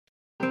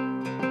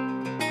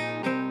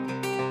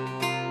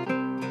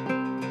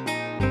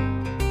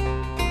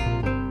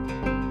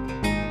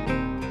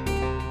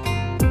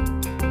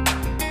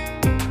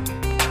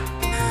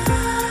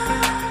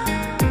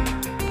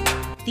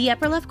The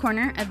upper left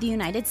corner of the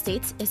United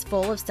States is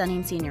full of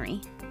stunning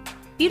scenery.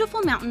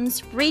 Beautiful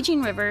mountains,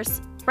 raging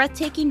rivers,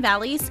 breathtaking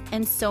valleys,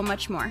 and so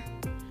much more.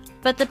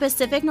 But the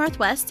Pacific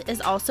Northwest is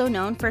also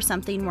known for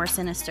something more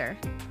sinister.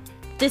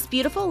 This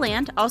beautiful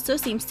land also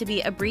seems to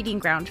be a breeding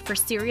ground for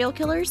serial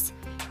killers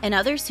and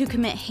others who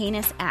commit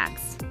heinous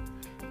acts.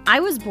 I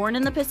was born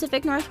in the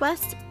Pacific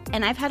Northwest,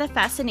 and I've had a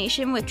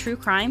fascination with true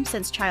crime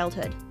since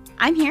childhood.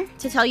 I'm here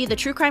to tell you the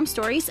true crime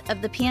stories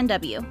of the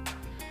PNW.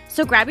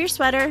 So grab your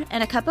sweater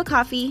and a cup of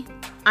coffee.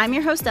 I'm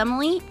your host,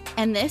 Emily,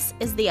 and this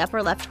is the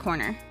Upper Left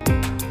Corner.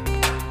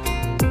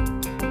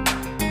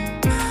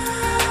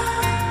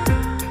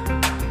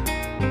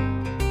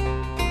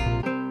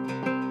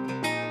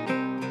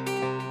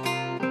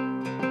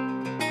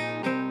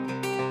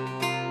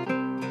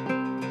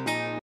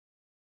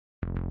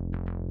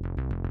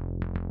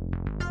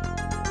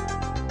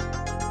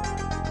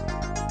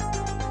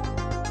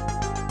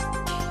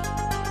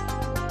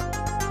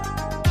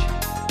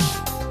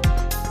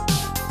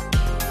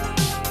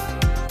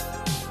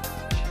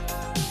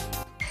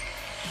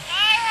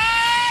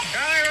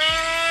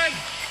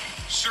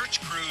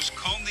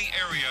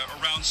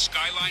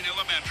 Skyline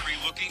Elementary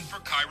looking for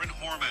Kyron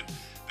Horman.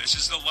 This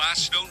is the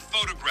last known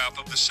photograph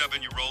of the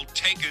 7-year-old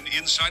taken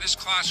inside his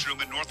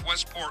classroom in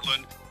Northwest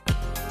Portland.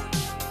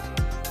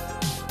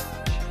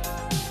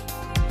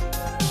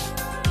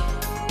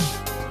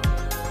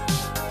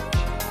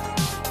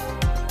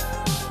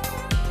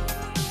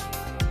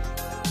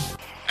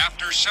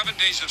 After 7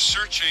 days of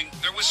searching,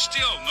 there was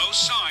still no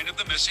sign of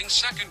the missing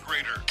second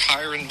grader.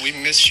 Kyron, we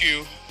miss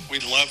you, we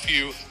love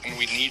you, and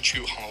we need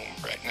you home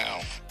right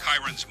now.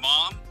 Kyron's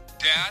mom,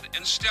 dad,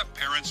 and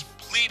step-parents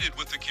pleaded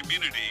with the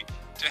community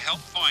to help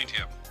find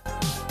him.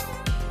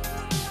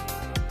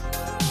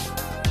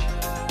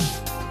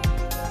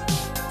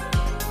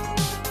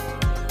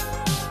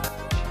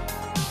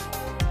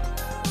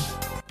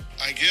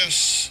 I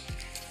guess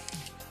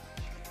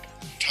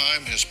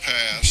time has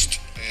passed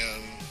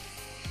and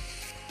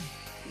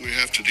we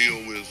have to deal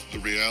with the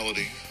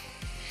reality.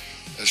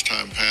 As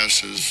time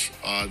passes,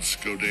 odds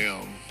go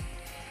down.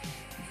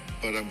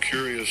 But I'm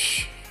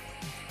curious,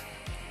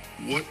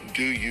 what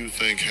do you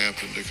think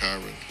happened to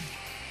Kyron?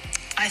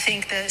 I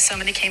think that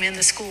somebody came in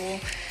the school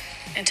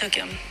and took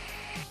him.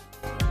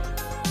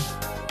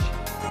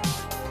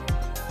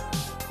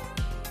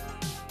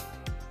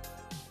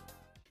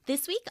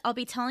 This week, I'll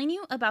be telling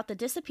you about the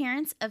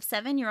disappearance of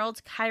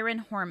 7-year-old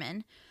Kyron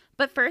Horman.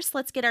 But first,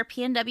 let's get our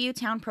PNW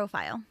town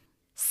profile.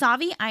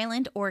 Sauvie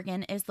Island,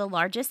 Oregon is the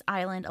largest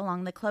island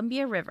along the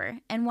Columbia River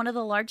and one of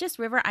the largest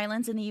river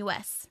islands in the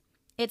U.S.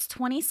 It's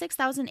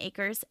 26,000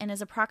 acres and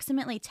is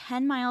approximately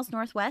 10 miles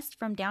northwest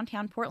from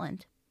downtown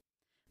Portland.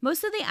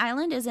 Most of the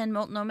island is in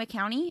Multnomah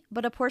County,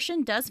 but a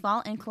portion does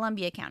fall in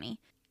Columbia County.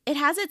 It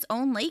has its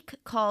own lake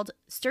called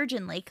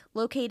Sturgeon Lake,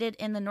 located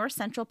in the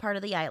north-central part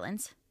of the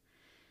island.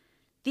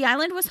 The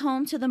island was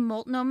home to the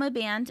Multnomah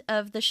Band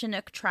of the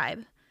Chinook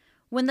tribe.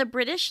 When the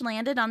British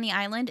landed on the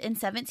island in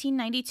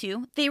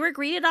 1792, they were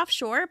greeted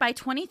offshore by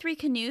 23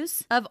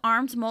 canoes of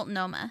armed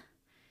Multnomah.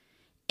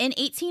 In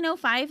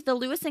 1805, the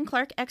Lewis and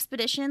Clark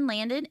expedition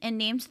landed and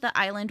named the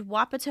island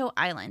Wapato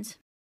Island.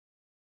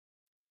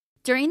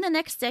 During the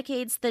next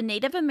decades, the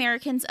Native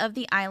Americans of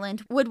the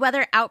island would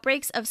weather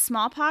outbreaks of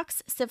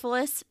smallpox,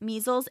 syphilis,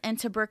 measles, and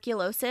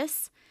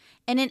tuberculosis,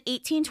 and in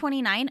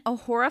 1829, a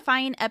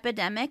horrifying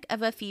epidemic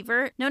of a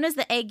fever known as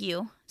the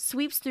ague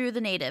sweeps through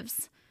the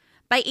natives.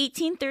 By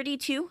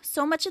 1832,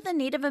 so much of the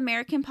Native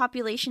American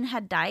population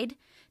had died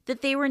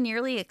that they were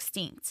nearly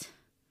extinct.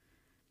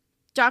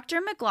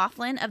 Dr.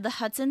 McLaughlin of the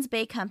Hudson's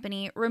Bay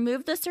Company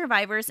removed the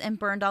survivors and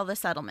burned all the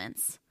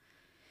settlements.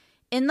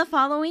 In the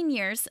following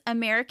years,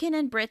 American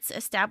and Brits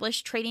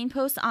established trading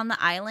posts on the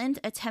island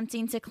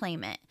attempting to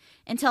claim it,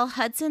 until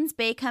Hudson's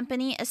Bay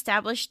Company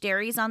established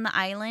dairies on the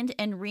island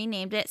and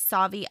renamed it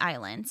Sauvie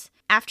Island,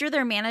 after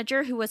their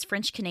manager who was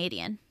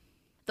French-Canadian.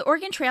 The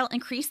Oregon Trail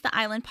increased the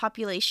island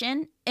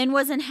population and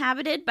was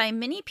inhabited by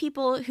many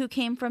people who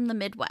came from the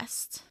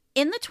Midwest.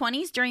 In the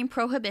 1920s, during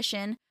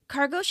Prohibition,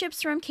 cargo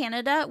ships from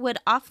Canada would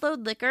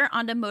offload liquor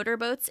onto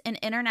motorboats in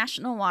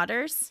international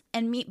waters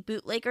and meet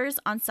bootleggers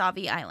on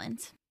Sauvie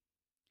Island.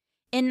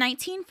 In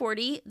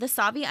 1940, the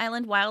Sauvie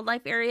Island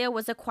Wildlife Area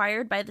was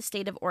acquired by the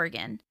state of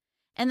Oregon,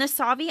 and the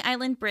Sauvie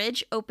Island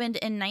Bridge opened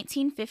in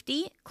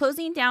 1950,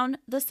 closing down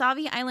the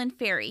Sauvie Island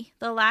Ferry,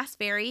 the last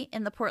ferry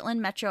in the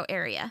Portland metro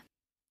area.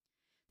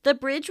 The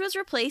bridge was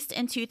replaced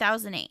in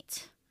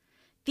 2008.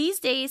 These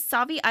days,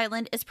 Sauvie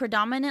Island is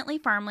predominantly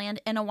farmland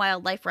and a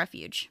wildlife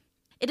refuge.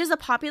 It is a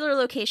popular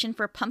location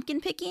for pumpkin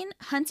picking,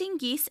 hunting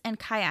geese, and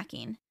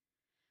kayaking.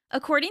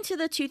 According to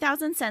the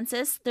 2000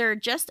 census, there are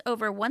just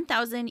over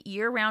 1,000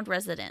 year-round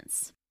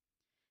residents.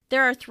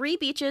 There are 3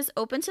 beaches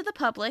open to the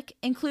public,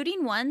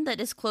 including one that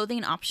is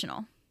clothing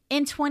optional.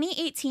 In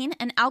 2018,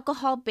 an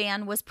alcohol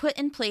ban was put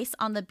in place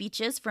on the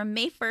beaches from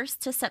May 1st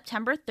to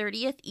September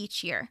 30th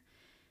each year.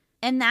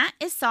 And that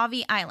is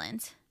Sauvie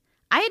Island.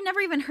 I had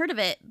never even heard of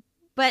it,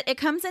 but it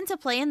comes into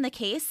play in the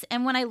case,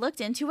 and when I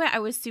looked into it, I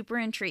was super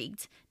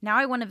intrigued. Now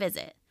I want to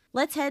visit.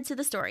 Let's head to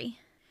the story.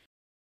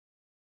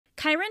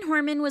 Kyron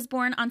Horman was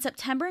born on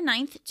September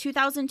 9th,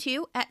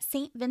 2002 at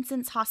St.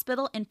 Vincent's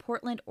Hospital in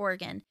Portland,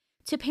 Oregon,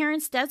 to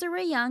parents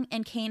Desiree Young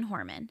and Kane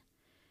Horman.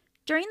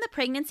 During the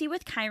pregnancy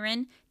with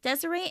Kyron,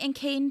 Desiree and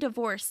Kane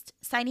divorced,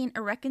 citing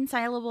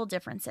irreconcilable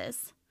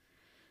differences.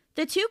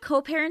 The two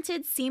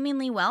co-parented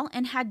seemingly well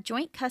and had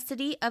joint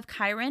custody of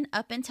Kyron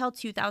up until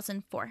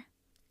 2004.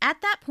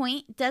 At that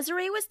point,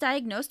 Desiree was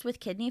diagnosed with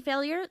kidney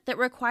failure that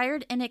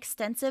required an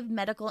extensive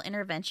medical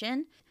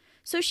intervention,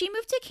 so she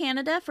moved to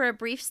Canada for a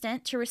brief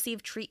stint to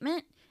receive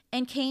treatment,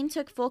 and Kane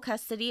took full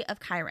custody of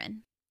Kyron.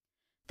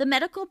 The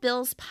medical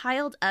bills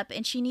piled up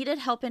and she needed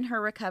help in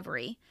her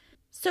recovery,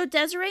 so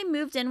Desiree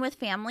moved in with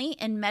family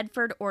in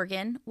Medford,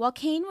 Oregon, while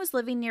Kane was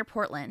living near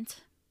Portland.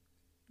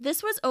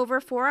 This was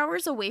over 4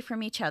 hours away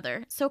from each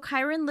other, so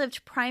Kyron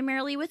lived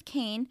primarily with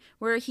Kane,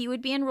 where he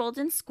would be enrolled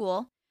in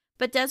school,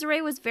 but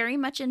Desiree was very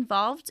much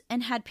involved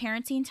and had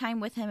parenting time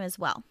with him as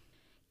well.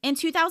 In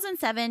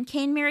 2007,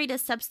 Kane married a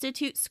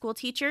substitute school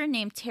teacher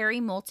named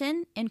Terry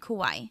Moulton in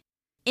Kauai.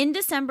 In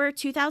December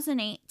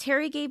 2008,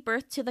 Terry gave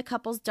birth to the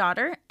couple's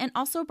daughter and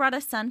also brought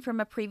a son from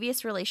a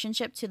previous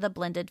relationship to the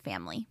blended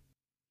family.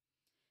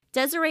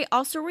 Desiree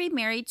also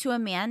remarried to a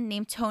man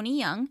named Tony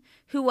Young,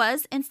 who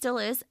was and still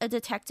is a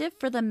detective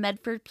for the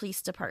Medford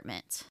Police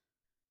Department.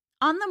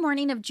 On the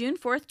morning of June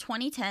 4th,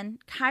 2010,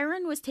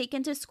 Kyron was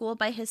taken to school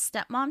by his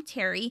stepmom,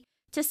 Terry,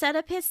 to set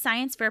up his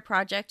science fair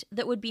project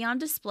that would be on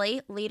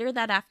display later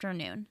that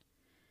afternoon.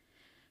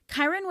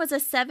 Kyron was a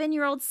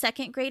 7-year-old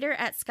second grader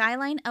at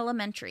Skyline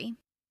Elementary.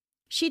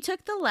 She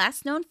took the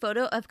last known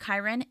photo of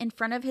Kyron in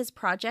front of his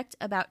project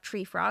about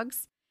tree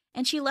frogs,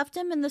 and she left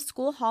him in the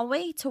school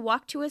hallway to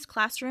walk to his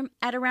classroom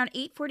at around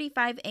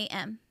 8:45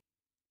 a.m.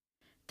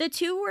 The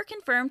two were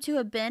confirmed to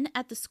have been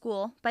at the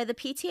school by the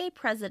PTA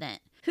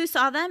president, who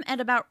saw them at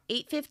about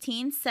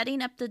 8:15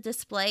 setting up the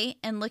display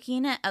and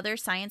looking at other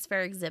science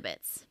fair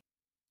exhibits.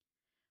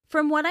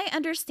 From what I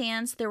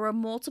understand, there were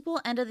multiple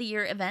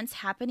end-of-the-year events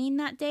happening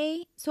that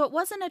day, so it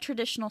wasn't a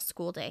traditional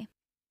school day.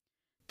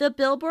 The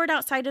billboard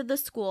outside of the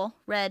school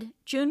read,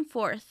 June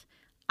 4th,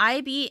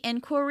 IB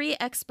Inquiry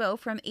Expo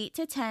from 8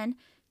 to 10,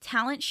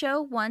 Talent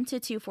Show 1 to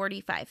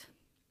 2:45.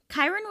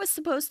 Kyron was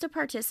supposed to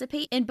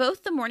participate in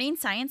both the morning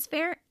science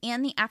fair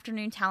and the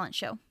afternoon talent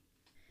show.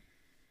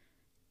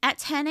 At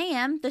 10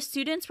 a.m., the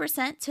students were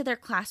sent to their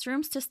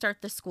classrooms to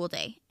start the school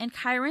day, and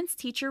Kyron's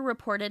teacher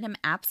reported him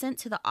absent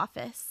to the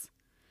office.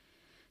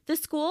 The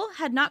school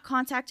had not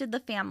contacted the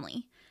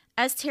family,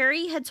 as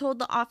Terry had told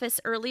the office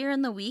earlier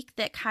in the week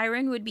that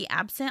Kyron would be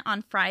absent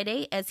on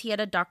Friday as he had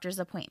a doctor's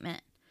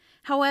appointment.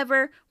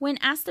 However, when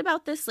asked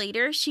about this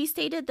later, she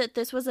stated that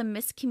this was a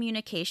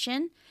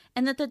miscommunication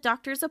and that the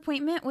doctor's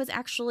appointment was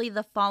actually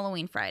the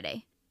following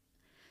Friday.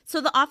 So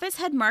the office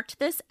had marked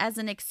this as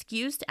an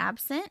excused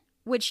absent,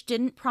 which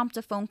didn't prompt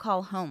a phone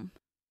call home.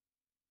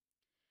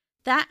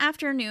 That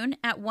afternoon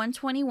at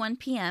 1:21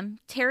 p.m.,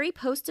 Terry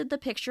posted the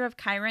picture of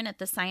Kyron at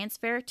the science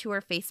fair to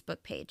her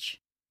Facebook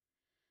page.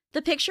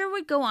 The picture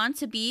would go on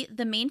to be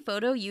the main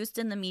photo used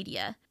in the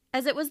media,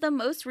 as it was the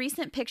most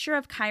recent picture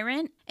of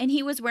Kyron, and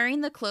he was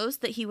wearing the clothes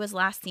that he was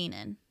last seen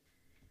in.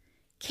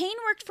 Kane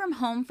worked from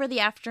home for the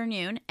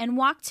afternoon and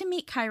walked to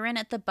meet Kyron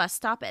at the bus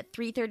stop at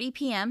 3:30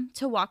 p.m.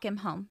 to walk him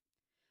home.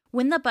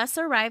 When the bus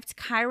arrived,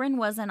 Kyron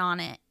wasn't on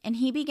it, and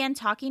he began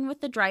talking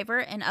with the driver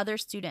and other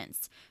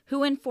students,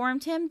 who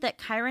informed him that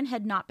Kyron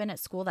had not been at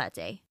school that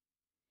day.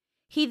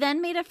 He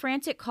then made a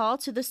frantic call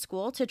to the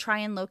school to try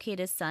and locate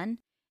his son,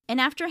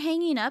 and after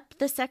hanging up,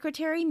 the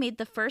secretary made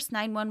the first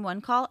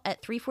 911 call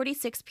at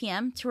 3:46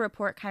 p.m. to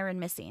report Kyron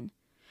missing.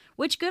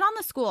 Which, good on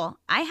the school.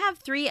 I have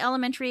 3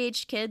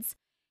 elementary-aged kids,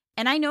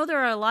 and I know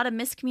there are a lot of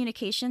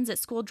miscommunications at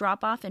school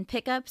drop-off and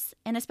pickups,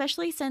 and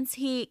especially since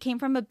he came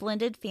from a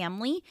blended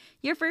family,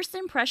 your first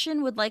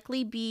impression would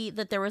likely be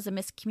that there was a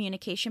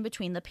miscommunication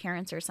between the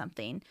parents or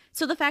something.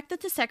 So the fact that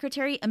the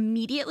secretary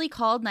immediately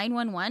called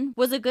 911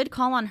 was a good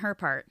call on her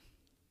part.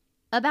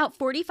 About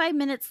 45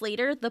 minutes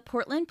later, the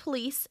Portland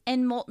Police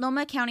and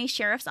Multnomah County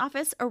Sheriff's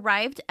Office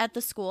arrived at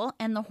the school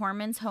and the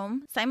Hormans'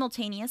 home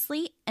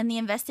simultaneously, and the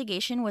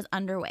investigation was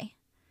underway.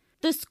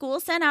 The school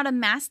sent out a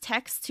mass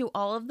text to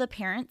all of the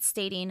parents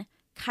stating,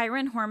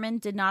 Kyron Horman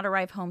did not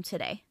arrive home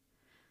today.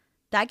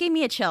 That gave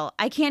me a chill.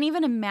 I can't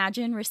even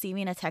imagine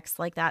receiving a text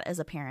like that as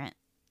a parent.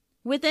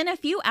 Within a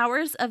few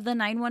hours of the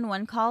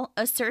 911 call,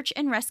 a search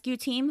and rescue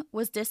team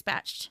was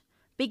dispatched,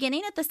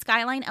 beginning at the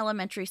Skyline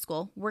Elementary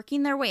School,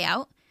 working their way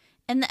out,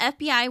 and the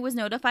FBI was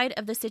notified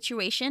of the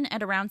situation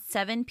at around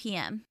 7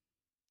 p.m.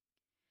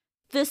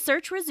 The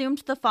search resumed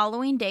the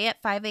following day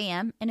at 5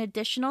 a.m., and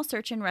additional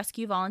search and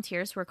rescue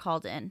volunteers were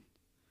called in.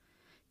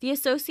 The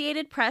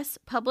Associated Press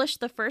published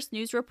the first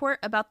news report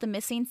about the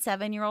missing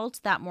 7-year-old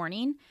that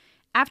morning,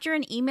 after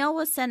an email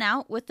was sent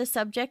out with the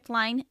subject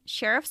line,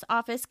 Sheriff's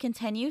Office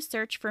continues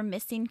search for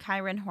missing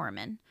Kyron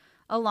Horman,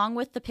 along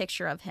with the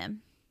picture of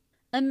him.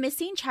 A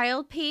missing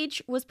child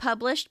page was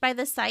published by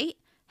the site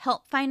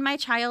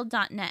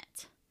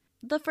helpfindmychild.net.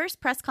 The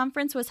first press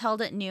conference was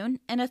held at noon,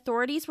 and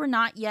authorities were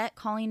not yet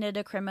calling it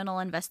a criminal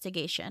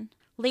investigation.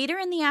 Later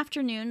in the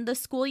afternoon, the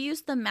school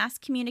used the mass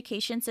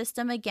communication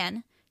system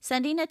again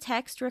sending a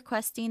text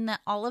requesting that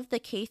all of the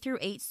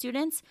K-8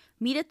 students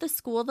meet at the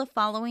school the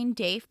following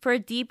day for a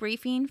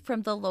debriefing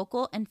from the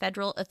local and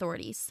federal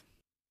authorities.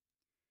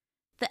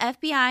 The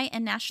FBI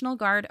and National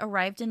Guard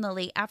arrived in the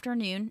late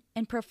afternoon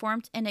and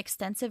performed an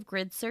extensive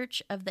grid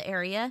search of the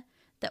area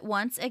that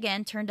once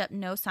again turned up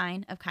no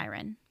sign of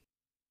Kyron.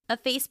 A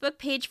Facebook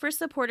page for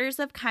supporters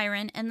of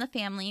Kyron and the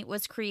family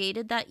was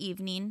created that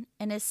evening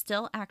and is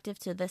still active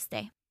to this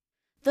day.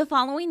 The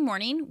following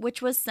morning,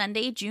 which was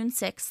Sunday, June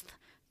 6th,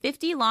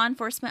 50 law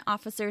enforcement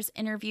officers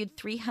interviewed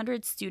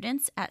 300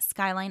 students at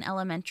Skyline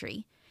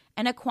Elementary,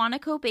 and a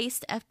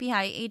Quantico-based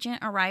FBI agent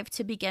arrived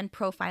to begin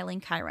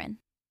profiling Kyron.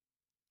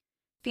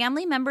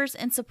 Family members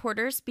and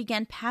supporters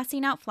began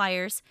passing out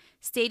flyers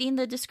stating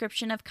the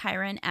description of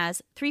Kyron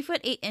as 3 foot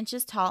 8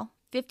 inches tall,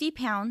 50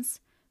 pounds,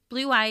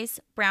 blue eyes,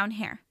 brown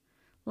hair.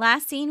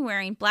 Last seen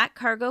wearing black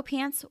cargo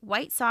pants,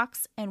 white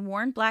socks, and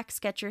worn black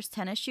Skechers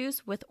tennis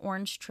shoes with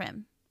orange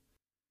trim.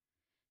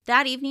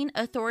 That evening,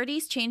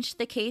 authorities changed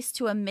the case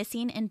to a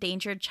missing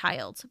endangered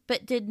child,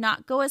 but did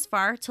not go as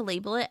far to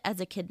label it as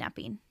a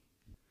kidnapping.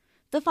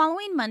 The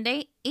following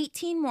Monday,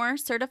 18 more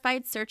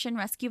certified search and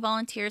rescue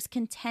volunteers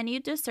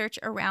continued to search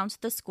around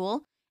the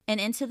school and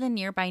into the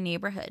nearby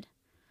neighborhood.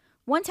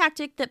 One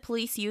tactic that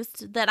police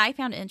used that I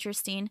found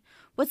interesting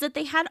was that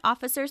they had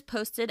officers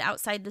posted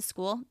outside the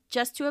school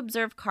just to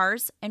observe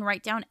cars and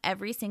write down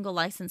every single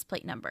license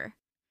plate number.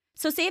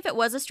 So say if it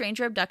was a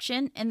stranger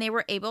abduction and they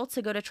were able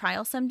to go to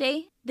trial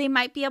someday, they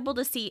might be able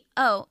to see,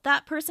 oh,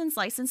 that person's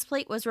license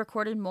plate was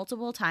recorded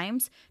multiple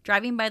times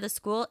driving by the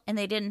school and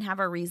they didn't have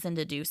a reason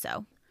to do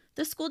so.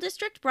 The school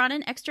district brought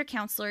in extra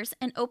counselors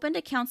and opened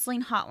a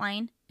counseling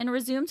hotline and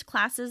resumed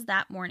classes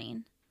that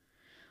morning.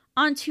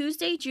 On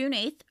Tuesday, June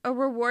 8th, a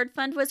reward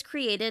fund was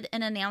created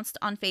and announced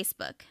on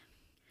Facebook.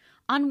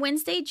 On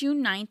Wednesday,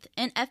 June 9th,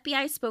 an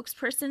FBI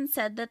spokesperson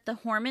said that the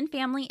Horman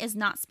family is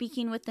not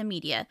speaking with the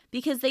media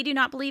because they do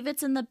not believe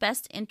it's in the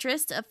best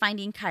interest of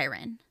finding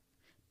Kyron.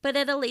 But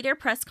at a later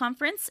press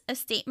conference, a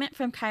statement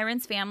from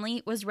Kyron's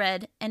family was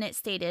read and it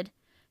stated,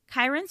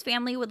 Kyron's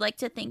family would like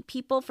to thank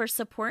people for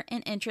support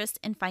and interest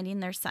in finding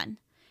their son.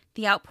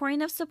 The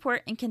outpouring of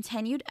support and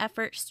continued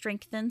effort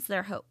strengthens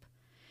their hope.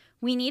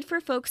 We need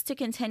for folks to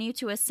continue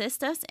to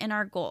assist us in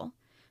our goal.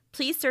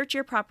 Please search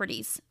your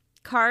properties,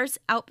 cars,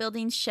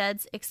 outbuildings,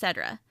 sheds,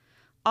 etc.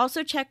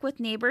 Also check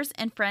with neighbors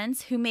and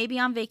friends who may be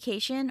on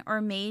vacation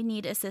or may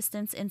need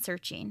assistance in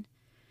searching.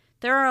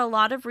 There are a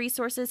lot of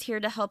resources here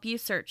to help you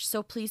search,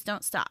 so please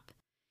don't stop.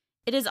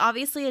 It is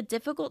obviously a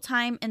difficult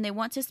time and they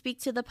want to speak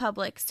to the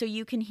public so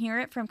you can hear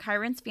it from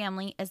Kyron's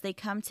family as they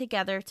come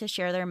together to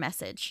share their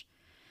message.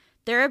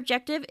 Their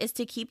objective is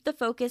to keep the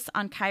focus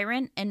on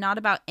Kyron and not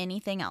about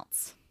anything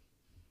else.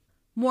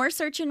 More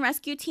search and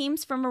rescue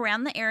teams from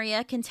around the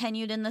area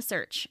continued in the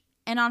search,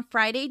 and on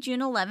Friday, June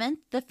 11th,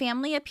 the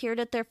family appeared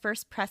at their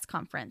first press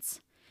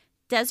conference.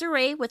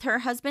 Desiree with her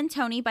husband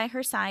Tony by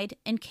her side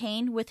and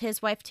Kane with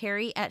his wife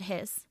Terry at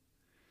his.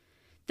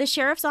 The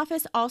sheriff's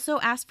office also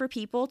asked for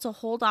people to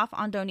hold off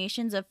on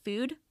donations of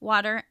food,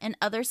 water, and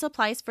other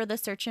supplies for the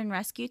search and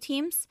rescue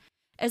teams,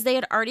 as they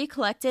had already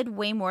collected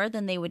way more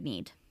than they would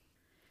need.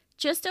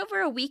 Just over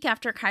a week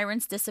after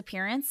Kyron's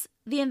disappearance,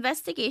 the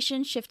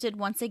investigation shifted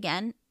once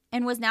again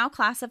and was now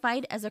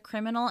classified as a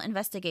criminal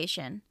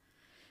investigation.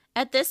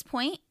 At this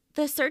point,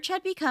 the search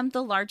had become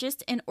the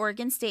largest in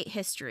Oregon state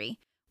history,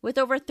 with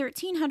over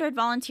 1,300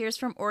 volunteers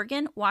from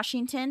Oregon,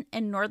 Washington,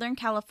 and Northern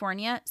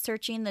California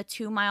searching the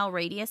 2-mile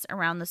radius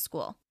around the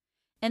school.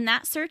 And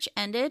that search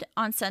ended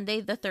on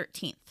Sunday the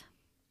 13th.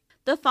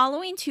 The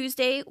following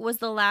Tuesday was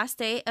the last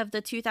day of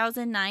the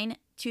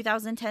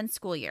 2009-2010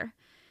 school year.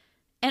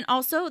 And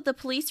also, the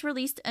police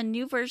released a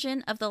new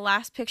version of the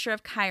last picture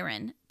of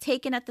Kyron,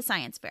 taken at the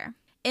science fair.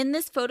 In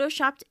this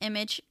photoshopped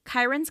image,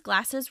 Kyron's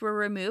glasses were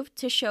removed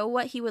to show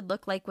what he would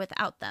look like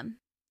without them.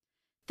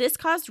 This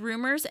caused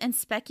rumors and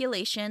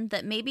speculation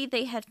that maybe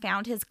they had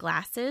found his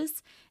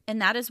glasses,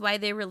 and that is why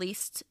they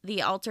released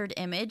the altered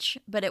image,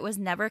 but it was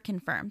never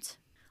confirmed.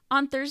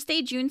 On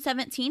Thursday, June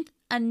 17th,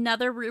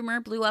 another rumor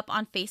blew up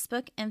on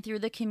Facebook and through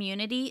the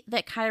community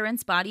that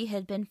Kyron's body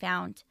had been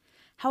found.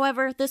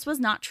 However, this was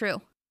not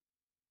true.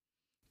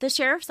 The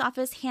sheriff's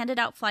office handed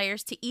out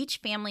flyers to each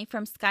family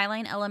from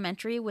Skyline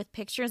Elementary with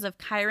pictures of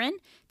Kyron,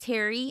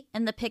 Terry,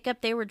 and the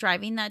pickup they were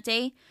driving that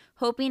day,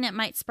 hoping it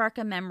might spark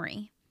a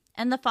memory.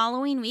 And the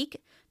following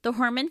week, the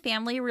Horman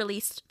family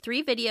released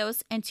 3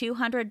 videos and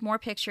 200 more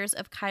pictures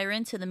of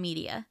Kyron to the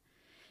media.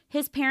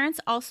 His parents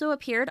also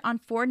appeared on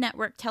 4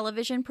 network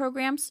television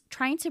programs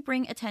trying to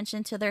bring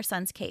attention to their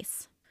son's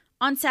case.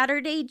 On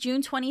Saturday,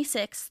 June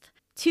 26th,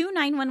 2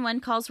 911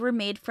 calls were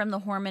made from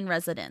the Horman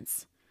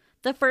residence.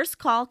 The first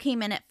call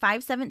came in at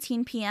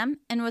 5:17 p.m.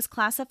 and was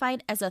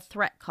classified as a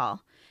threat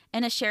call,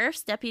 and a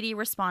sheriff's deputy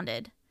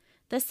responded.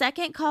 The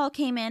second call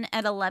came in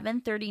at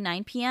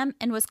 11:39 p.m.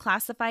 and was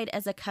classified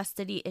as a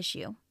custody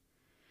issue.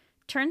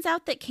 Turns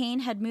out that Kane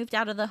had moved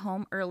out of the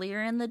home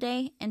earlier in the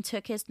day and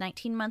took his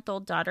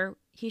 19-month-old daughter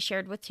he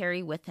shared with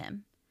Terry with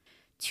him.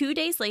 2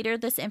 days later,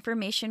 this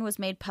information was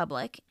made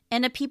public,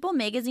 and a People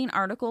magazine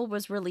article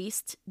was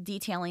released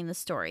detailing the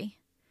story.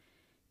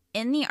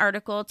 In the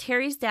article,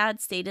 Terry's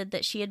dad stated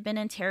that she had been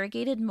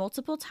interrogated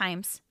multiple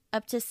times,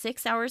 up to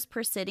 6 hours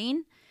per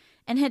sitting,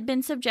 and had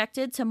been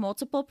subjected to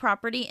multiple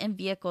property and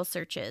vehicle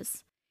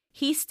searches.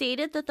 He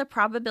stated that the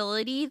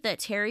probability that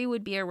Terry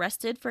would be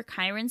arrested for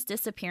Kyron's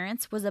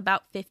disappearance was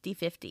about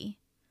 50-50.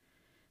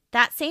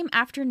 That same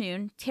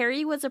afternoon,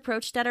 Terry was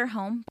approached at her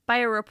home by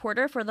a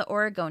reporter for the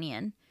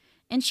Oregonian,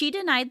 and she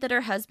denied that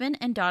her husband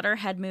and daughter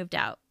had moved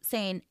out,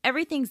 saying,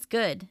 "Everything's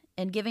good,"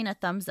 and giving a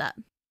thumbs up.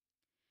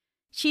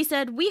 She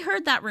said, "We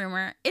heard that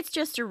rumor. It's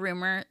just a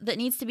rumor that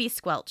needs to be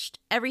squelched.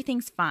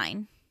 Everything's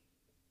fine."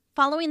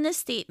 Following this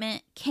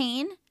statement,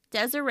 Kane,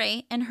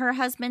 Desiree, and her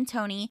husband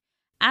Tony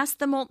asked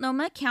the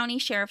Multnomah County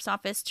Sheriff's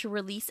Office to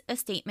release a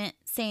statement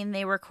saying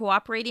they were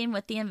cooperating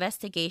with the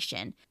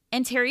investigation,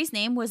 and Terry's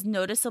name was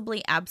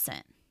noticeably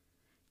absent.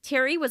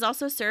 Terry was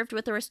also served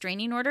with a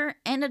restraining order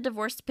and a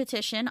divorce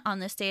petition on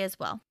this day as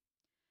well.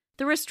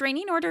 The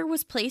restraining order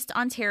was placed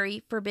on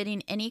Terry,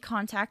 forbidding any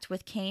contact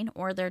with Kane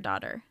or their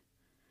daughter.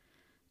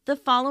 The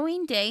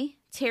following day,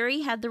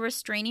 Terry had the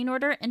restraining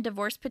order and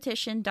divorce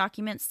petition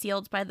documents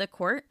sealed by the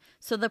court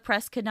so the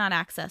press could not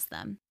access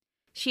them.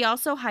 She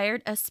also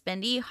hired a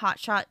spendy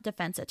hotshot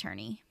defense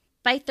attorney.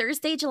 By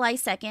Thursday, July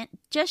 2nd,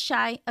 just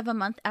shy of a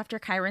month after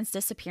Kyron's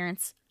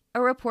disappearance,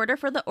 a reporter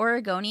for the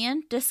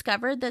Oregonian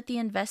discovered that the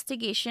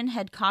investigation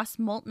had cost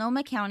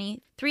Multnomah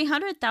County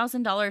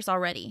 $300,000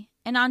 already,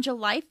 and on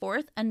July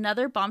 4th,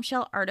 another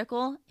bombshell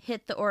article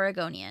hit the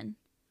Oregonian.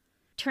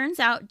 Turns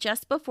out,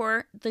 just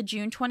before the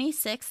June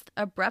 26th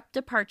abrupt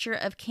departure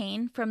of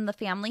Kane from the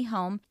family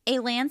home, a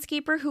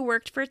landscaper who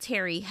worked for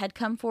Terry had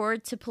come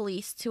forward to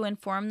police to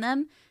inform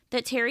them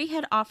that Terry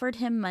had offered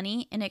him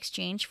money in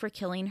exchange for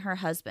killing her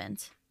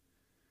husband.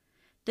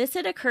 This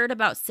had occurred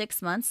about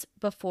 6 months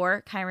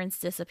before Kyron's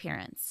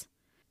disappearance.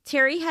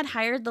 Terry had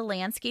hired the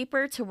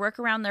landscaper to work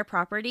around their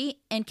property,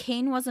 and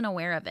Kane wasn't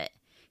aware of it.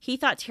 He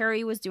thought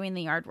Terry was doing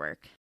the yard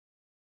work.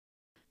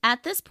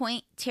 At this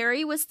point,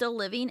 Terry was still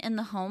living in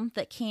the home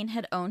that Kane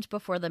had owned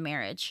before the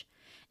marriage,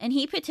 and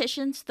he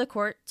petitioned the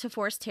court to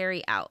force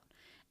Terry out,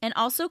 and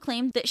also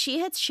claimed that she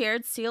had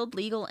shared sealed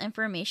legal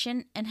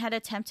information and had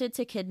attempted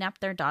to kidnap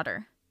their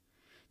daughter.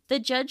 The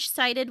judge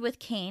sided with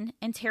Kane,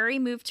 and Terry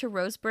moved to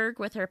Roseburg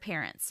with her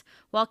parents,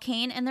 while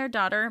Kane and their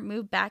daughter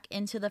moved back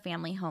into the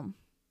family home.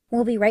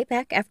 We'll be right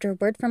back after a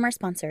word from our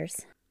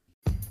sponsors.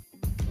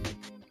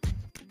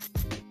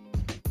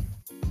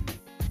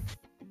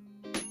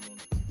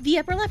 The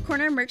Upper Left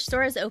Corner merch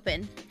store is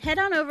open. Head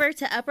on over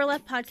to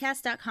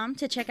upperleftpodcast.com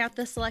to check out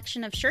the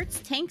selection of shirts,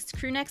 tanks,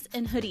 crew necks,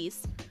 and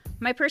hoodies.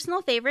 My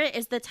personal favorite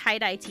is the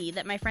tie-dye tee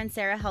that my friend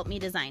Sarah helped me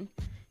design.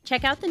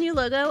 Check out the new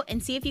logo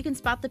and see if you can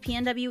spot the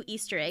PNW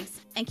Easter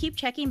eggs, and keep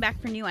checking back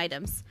for new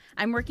items.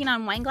 I'm working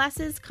on wine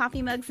glasses,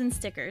 coffee mugs, and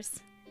stickers.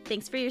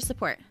 Thanks for your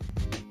support.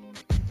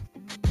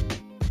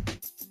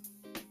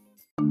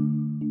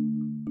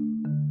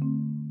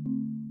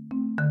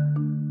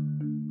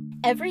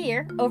 Every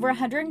year, over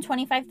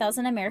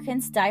 125,000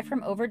 Americans die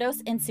from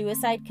overdose and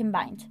suicide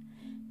combined.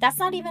 That's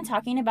not even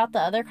talking about the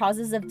other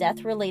causes of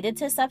death related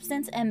to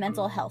substance and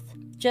mental health,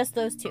 just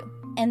those two.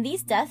 And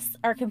these deaths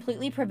are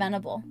completely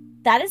preventable.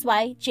 That is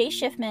why Jay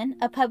Schiffman,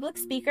 a public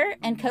speaker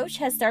and coach,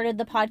 has started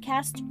the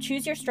podcast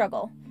Choose Your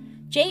Struggle.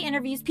 Jay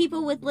interviews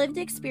people with lived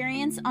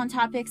experience on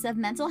topics of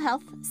mental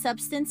health,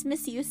 substance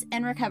misuse,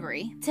 and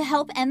recovery to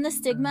help end the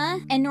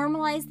stigma and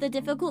normalize the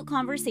difficult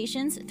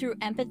conversations through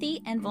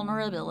empathy and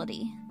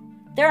vulnerability.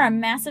 There are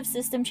massive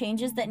system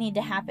changes that need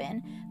to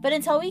happen, but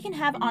until we can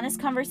have honest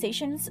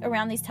conversations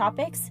around these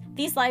topics,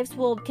 these lives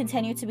will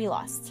continue to be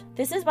lost.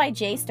 This is why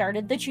Jay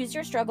started the Choose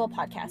Your Struggle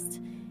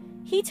podcast.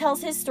 He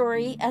tells his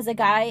story as a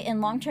guy in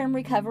long-term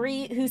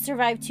recovery who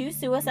survived 2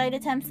 suicide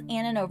attempts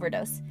and an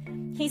overdose.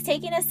 He's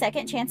taking a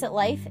second chance at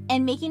life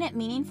and making it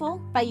meaningful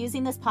by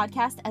using this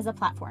podcast as a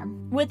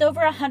platform. With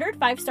over 100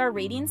 5-star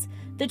ratings,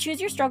 the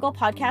Choose Your Struggle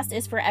podcast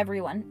is for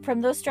everyone,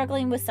 from those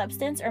struggling with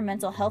substance or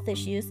mental health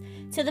issues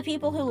to the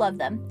people who love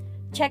them.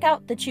 Check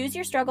out the Choose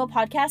Your Struggle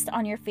podcast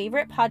on your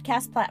favorite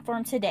podcast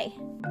platform today.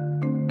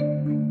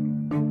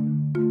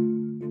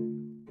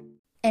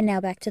 And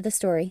now back to the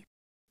story.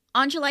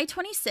 On July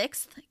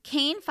 26th,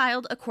 Kane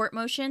filed a court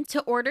motion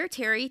to order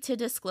Terry to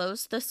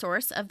disclose the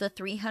source of the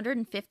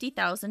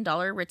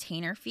 $350,000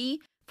 retainer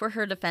fee for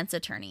her defense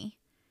attorney.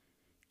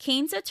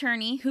 Kane's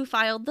attorney, who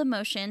filed the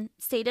motion,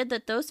 stated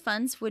that those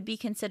funds would be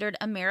considered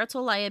a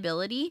marital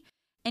liability,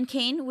 and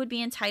Kane would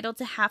be entitled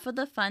to half of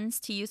the funds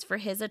to use for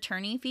his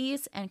attorney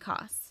fees and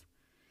costs.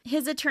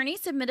 His attorney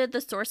submitted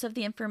the source of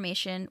the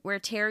information, where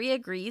Terry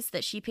agrees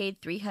that she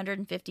paid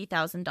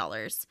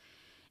 $350,000.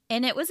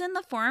 And it was in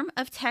the form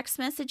of text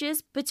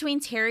messages between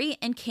Terry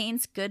and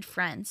Kane's good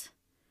friend.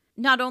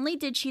 Not only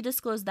did she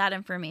disclose that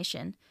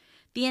information,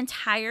 the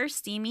entire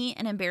steamy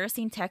and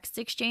embarrassing text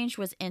exchange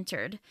was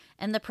entered,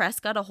 and the press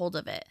got a hold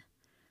of it.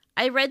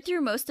 I read through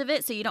most of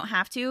it so you don't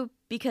have to,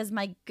 because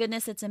my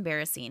goodness, it's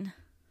embarrassing.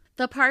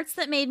 The parts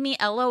that made me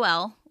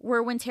LOL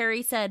were when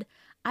Terry said,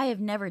 "I have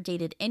never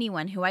dated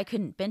anyone who I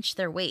couldn't bench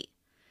their weight."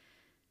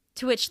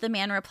 To which the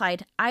man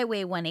replied, I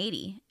weigh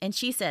 180, and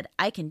she said,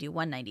 I can do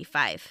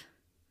 195.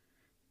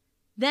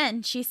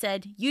 Then she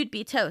said, you'd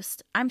be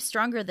toast. I'm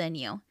stronger than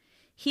you.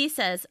 He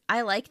says,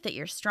 I like that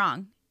you're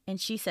strong. And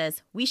she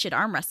says, we should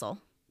arm wrestle.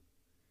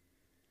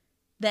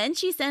 Then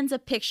she sends a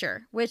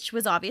picture, which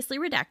was obviously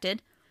redacted,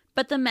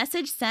 but the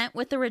message sent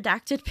with the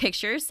redacted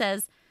picture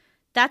says,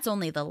 that's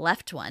only the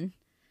left one.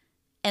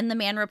 And the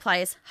man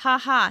replies, ha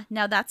ha,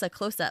 now that's a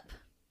close-up.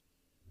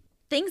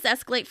 Things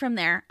escalate from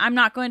there. I'm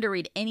not going to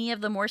read any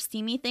of the more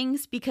steamy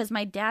things because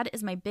my dad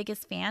is my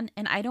biggest fan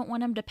and I don't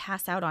want him to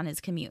pass out on his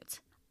commute.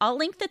 I'll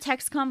link the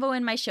text convo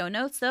in my show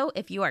notes, though,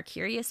 if you are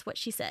curious what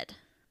she said.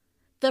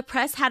 The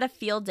press had a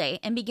field day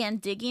and began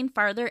digging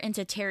farther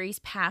into Terry's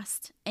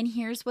past, and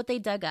here's what they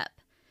dug up.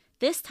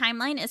 This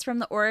timeline is from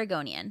the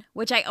Oregonian,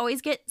 which I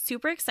always get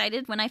super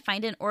excited when I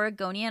find an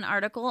Oregonian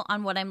article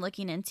on what I'm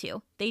looking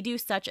into. They do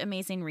such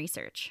amazing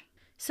research.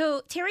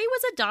 So Terry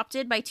was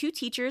adopted by 2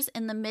 teachers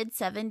in the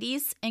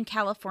mid-70s in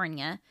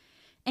California,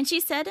 and she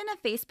said in a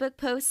Facebook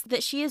post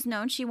that she has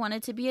known she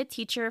wanted to be a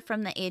teacher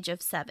from the age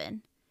of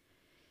 7.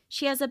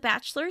 She has a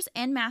bachelor's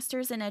and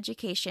master's in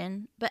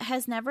education, but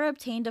has never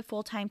obtained a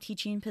full-time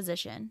teaching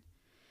position.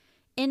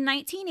 In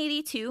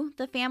 1982,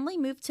 the family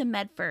moved to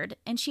Medford,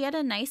 and she had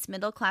a nice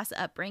middle-class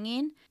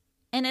upbringing,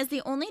 and as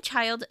the only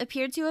child,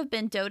 appeared to have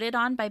been doted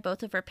on by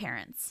both of her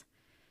parents.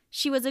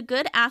 She was a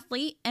good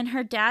athlete, and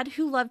her dad,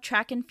 who loved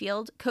track and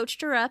field,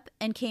 coached her up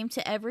and came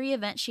to every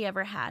event she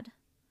ever had.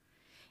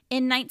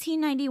 In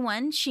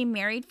 1991, she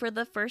married for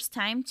the first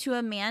time to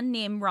a man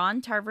named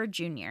Ron Tarver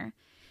Jr.,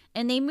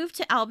 and they moved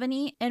to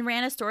Albany and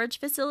ran a storage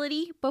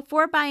facility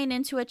before buying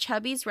into a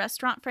Chubby's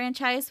restaurant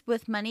franchise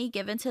with money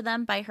given to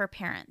them by her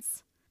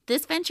parents.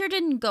 This venture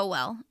didn't go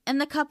well,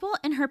 and the couple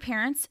and her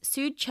parents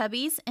sued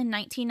Chubby's in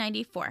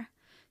 1994,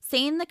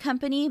 saying the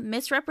company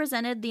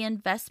misrepresented the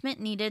investment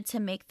needed to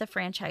make the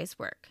franchise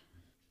work.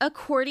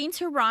 According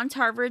to Ron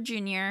Tarver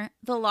Jr.,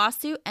 the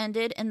lawsuit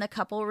ended in the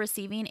couple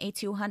receiving a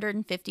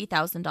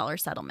 $250,000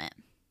 settlement.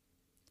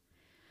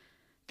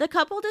 The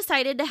couple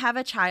decided to have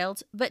a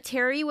child, but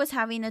Terry was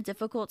having a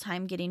difficult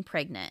time getting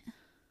pregnant.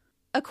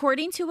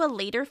 According to a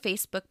later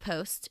Facebook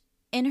post,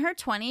 in her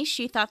 20s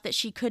she thought that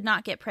she could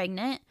not get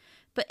pregnant,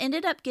 but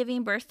ended up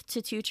giving birth to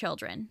 2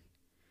 children.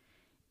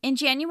 In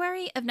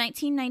January of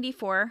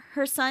 1994,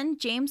 her son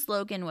James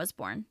Logan was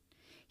born.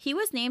 He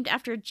was named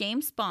after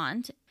James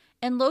Bond,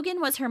 and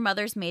Logan was her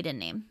mother's maiden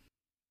name.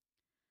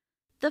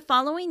 The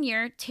following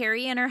year,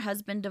 Terry and her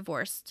husband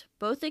divorced,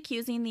 both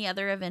accusing the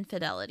other of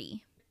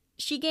infidelity.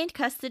 She gained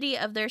custody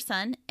of their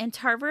son, and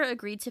Tarver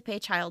agreed to pay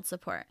child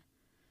support.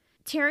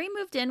 Terry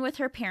moved in with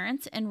her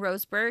parents in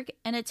Roseburg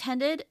and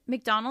attended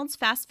McDonald's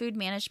fast food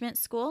management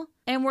school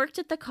and worked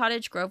at the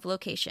Cottage Grove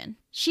location.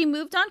 She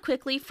moved on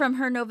quickly from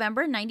her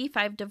November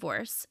 95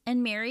 divorce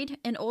and married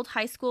an old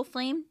high school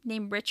flame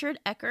named Richard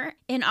Ecker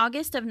in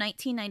August of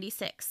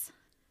 1996.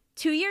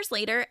 2 years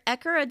later,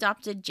 Ecker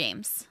adopted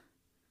James.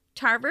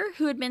 Tarver,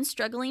 who had been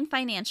struggling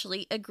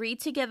financially, agreed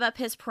to give up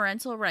his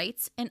parental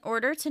rights in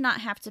order to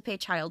not have to pay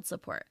child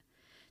support.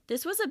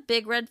 This was a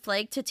big red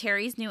flag to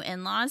Terry's new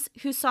in-laws,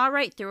 who saw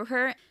right through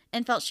her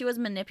and felt she was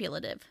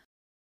manipulative.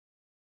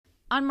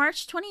 On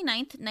March 29,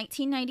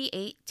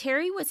 1998,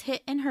 Terry was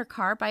hit in her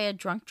car by a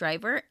drunk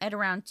driver at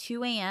around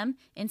 2 a.m.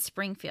 in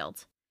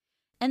Springfield,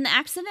 and the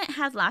accident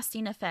had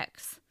lasting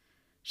effects.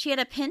 She had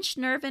a pinched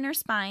nerve in her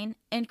spine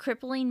and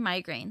crippling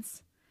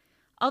migraines.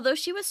 Although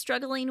she was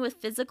struggling with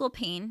physical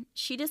pain,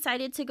 she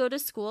decided to go to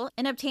school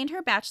and obtained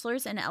her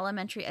bachelor's in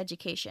elementary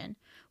education,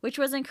 which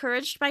was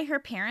encouraged by her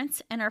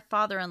parents and her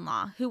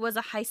father-in-law, who was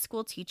a high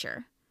school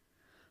teacher.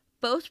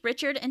 Both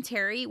Richard and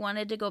Terry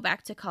wanted to go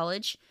back to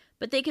college,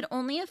 but they could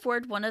only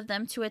afford one of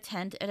them to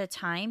attend at a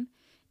time,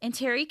 and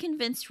Terry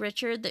convinced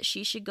Richard that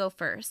she should go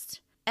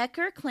first.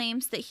 Ecker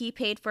claims that he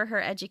paid for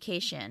her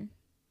education.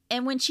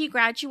 And when she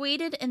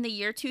graduated in the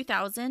year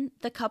 2000,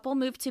 the couple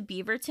moved to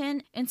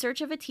Beaverton in search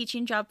of a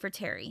teaching job for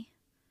Terry.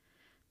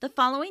 The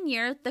following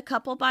year, the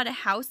couple bought a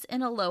house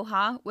in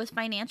Aloha with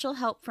financial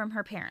help from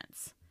her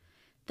parents.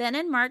 Then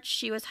in March,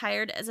 she was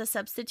hired as a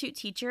substitute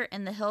teacher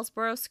in the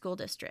Hillsborough School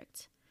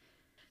District.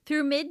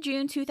 Through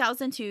mid-June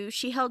 2002,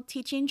 she held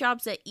teaching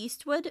jobs at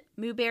Eastwood,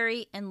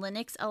 Newberry, and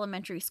Lenox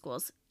elementary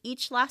schools,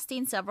 each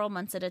lasting several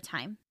months at a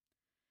time.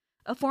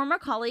 A former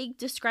colleague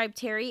described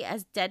Terry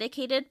as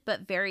dedicated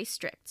but very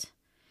strict.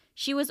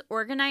 She was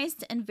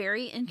organized and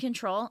very in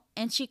control,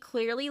 and she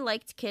clearly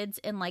liked kids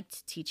and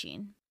liked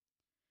teaching.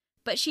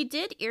 But she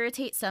did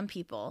irritate some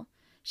people.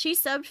 She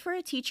subbed for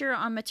a teacher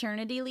on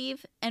maternity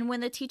leave, and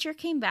when the teacher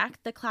came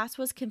back, the class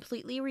was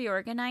completely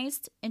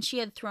reorganized, and she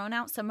had thrown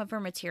out some of her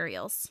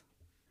materials.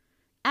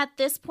 At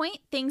this point,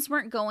 things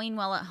weren't going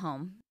well at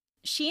home.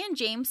 She and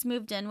James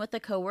moved in with a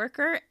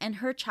coworker and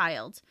her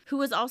child, who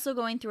was also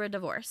going through a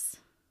divorce.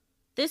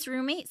 This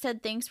roommate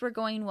said things were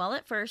going well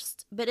at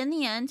first, but in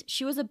the end,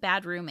 she was a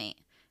bad roommate,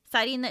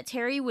 citing that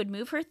Terry would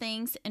move her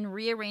things and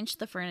rearrange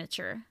the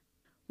furniture.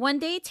 One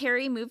day,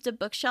 Terry moved a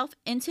bookshelf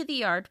into the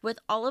yard with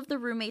all of the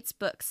roommates'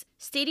 books,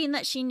 stating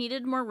that she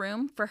needed more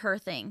room for her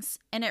things,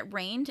 and it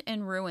rained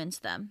and ruined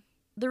them.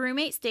 The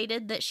roommate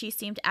stated that she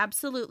seemed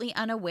absolutely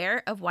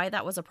unaware of why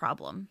that was a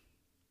problem.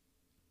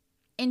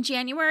 In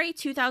January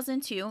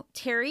 2002,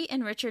 Terry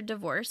and Richard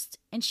divorced,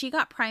 and she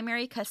got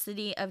primary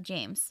custody of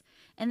James,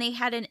 and they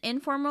had an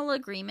informal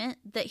agreement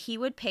that he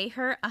would pay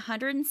her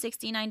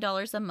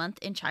 $169 a month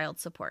in child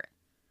support.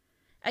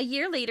 A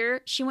year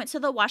later, she went to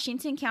the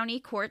Washington County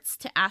courts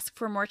to ask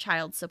for more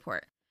child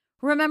support.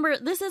 Remember,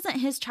 this isn't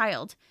his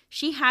child.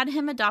 She had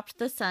him adopt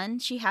the son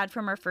she had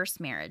from her first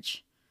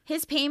marriage.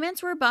 His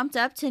payments were bumped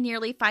up to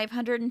nearly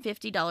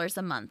 $550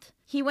 a month.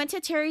 He went to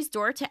Terry's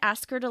door to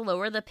ask her to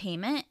lower the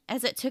payment,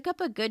 as it took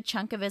up a good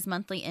chunk of his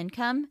monthly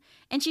income,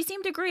 and she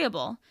seemed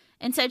agreeable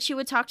and said she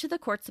would talk to the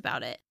courts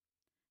about it.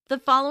 The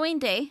following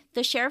day,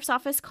 the sheriff's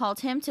office called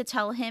him to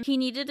tell him he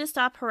needed to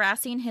stop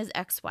harassing his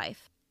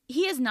ex-wife.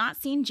 He has not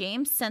seen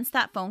James since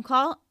that phone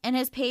call and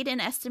has paid an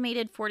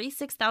estimated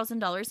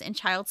 $46,000 in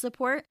child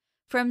support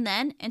from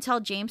then until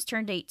James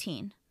turned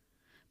 18.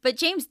 But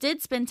James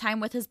did spend time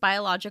with his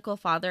biological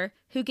father,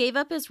 who gave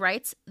up his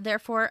rights,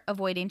 therefore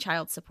avoiding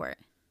child support.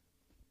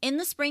 In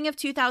the spring of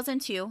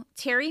 2002,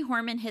 Terry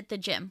Horman hit the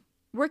gym,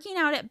 working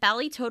out at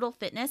Bally Total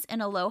Fitness in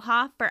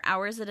Aloha for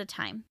hours at a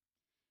time.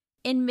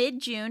 In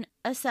mid-June,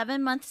 a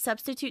 7-month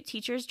substitute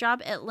teacher's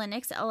job at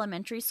Lenox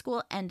Elementary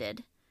School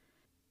ended.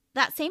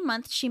 That same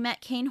month, she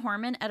met Kane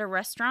Horman at a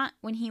restaurant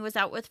when he was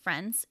out with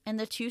friends, and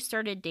the two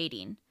started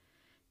dating.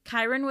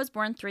 Kyron was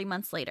born 3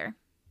 months later.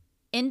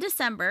 In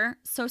December,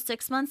 so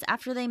 6 months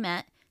after they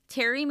met,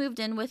 Terry moved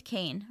in with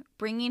Kane,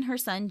 bringing her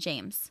son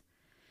James.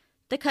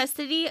 The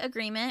custody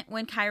agreement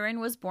when Kyron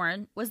was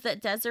born was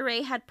that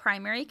Desiree had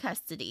primary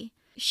custody.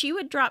 She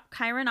would drop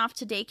Kyron off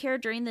to daycare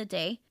during the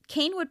day.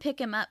 Kane would pick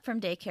him up from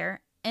daycare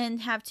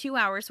and have 2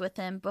 hours with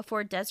him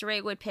before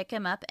Desiree would pick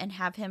him up and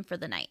have him for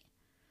the night.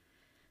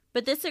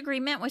 But this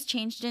agreement was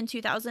changed in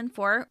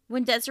 2004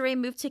 when Desiree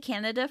moved to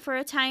Canada for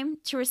a time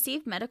to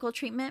receive medical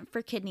treatment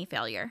for kidney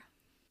failure.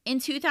 In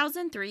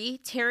 2003,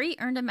 Terry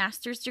earned a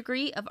master's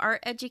degree of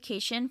art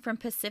education from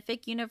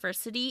Pacific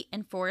University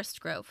in Forest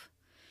Grove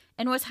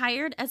and was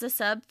hired as a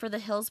sub for the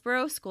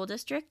Hillsborough School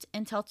District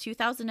until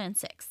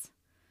 2006.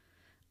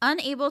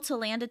 Unable to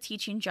land a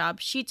teaching job,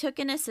 she took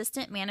an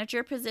assistant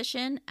manager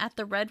position at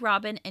the Red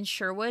Robin in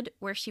Sherwood,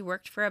 where she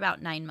worked for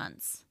about 9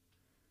 months.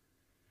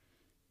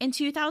 In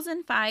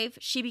 2005,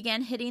 she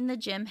began hitting the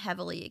gym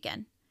heavily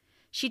again.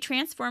 She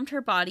transformed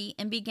her body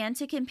and began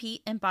to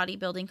compete in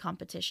bodybuilding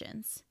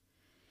competitions.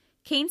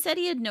 Kane said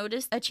he had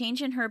noticed a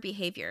change in her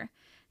behavior,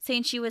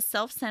 saying she was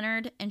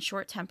self-centered and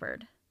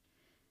short-tempered.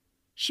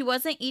 She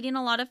wasn't eating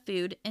a lot of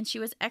food, and she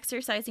was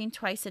exercising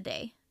twice a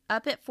day,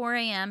 up at 4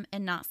 a.m.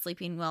 and not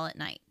sleeping well at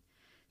night.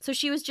 So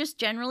she was just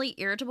generally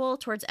irritable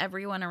towards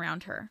everyone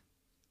around her.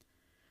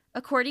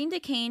 According to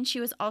Kane,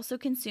 she was also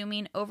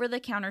consuming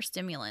over-the-counter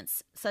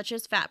stimulants, such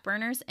as fat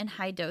burners in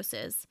high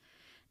doses,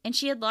 and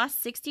she had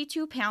lost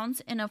 62 pounds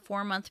in a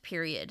 4-month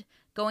period,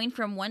 going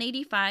from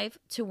 185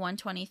 to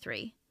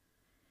 123.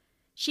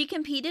 She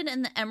competed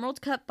in the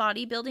Emerald Cup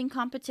bodybuilding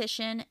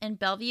competition in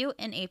Bellevue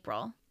in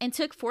April and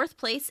took 4th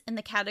place in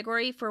the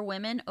category for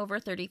women over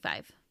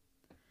 35.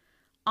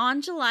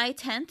 On July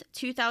 10,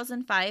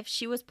 2005,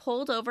 she was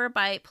pulled over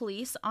by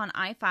police on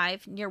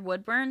I-5 near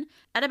Woodburn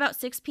at about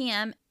 6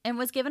 p.m. and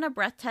was given a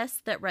breath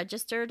test that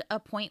registered a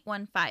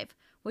 .15,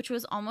 which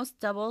was almost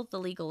double the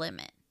legal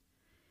limit.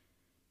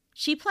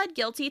 She pled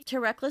guilty to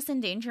reckless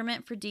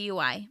endangerment for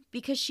DUI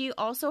because she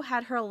also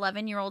had her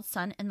 11-year-old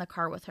son in the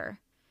car with her.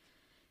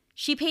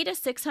 She paid a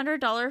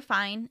 $600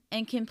 fine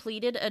and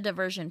completed a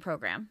diversion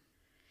program.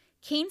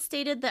 Kane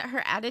stated that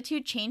her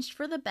attitude changed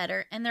for the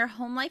better and their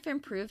home life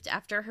improved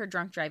after her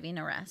drunk driving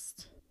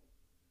arrest.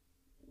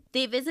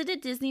 They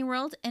visited Disney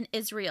World and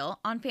Israel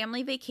on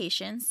family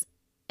vacations,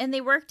 and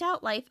they worked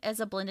out life as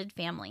a blended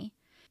family,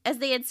 as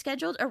they had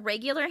scheduled a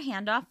regular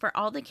handoff for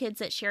all the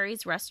kids at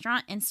Sherry's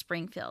restaurant in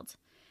Springfield.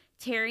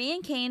 Terry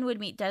and Kane would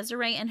meet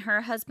Desiree and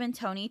her husband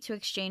Tony to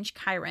exchange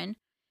Kyron,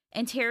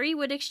 and Terry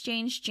would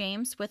exchange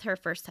James with her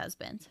first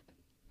husband.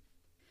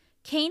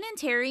 Kane and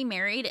Terry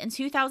married in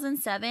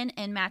 2007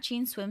 in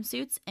matching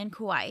swimsuits in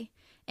Kauai,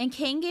 and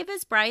Kane gave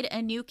his bride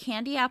a new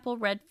candy apple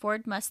red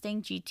Ford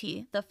Mustang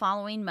GT the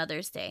following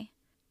Mother's Day.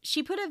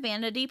 She put a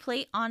vanity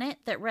plate on it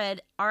that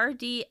read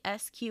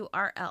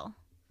RDSQRL,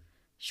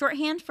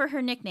 shorthand for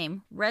her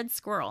nickname, Red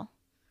Squirrel.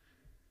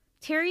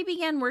 Terry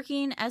began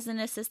working as an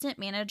assistant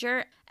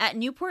manager at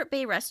Newport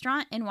Bay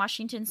Restaurant in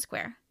Washington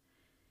Square.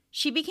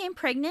 She became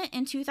pregnant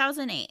in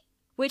 2008,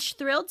 which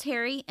thrilled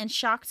Terry and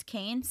shocked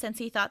Kane since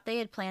he thought they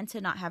had planned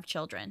to not have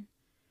children.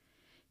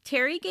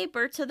 Terry gave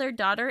birth to their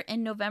daughter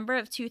in November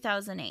of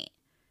 2008.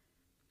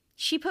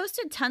 She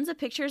posted tons of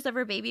pictures of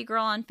her baby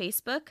girl on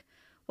Facebook,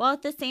 while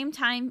at the same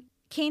time,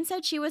 Kane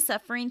said she was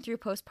suffering through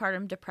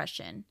postpartum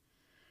depression.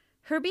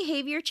 Her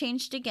behavior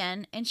changed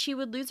again, and she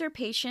would lose her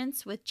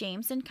patience with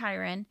James and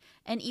Kyron,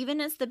 and even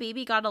as the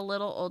baby got a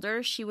little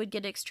older, she would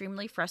get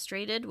extremely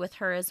frustrated with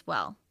her as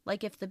well,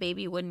 like if the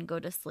baby wouldn't go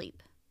to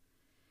sleep.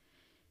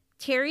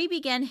 Terry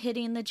began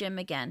hitting the gym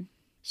again.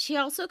 She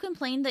also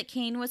complained that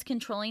Kane was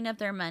controlling of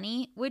their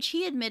money, which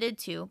he admitted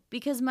to,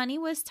 because money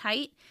was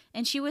tight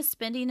and she was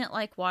spending it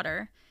like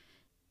water,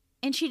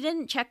 and she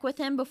didn't check with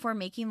him before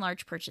making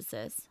large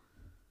purchases.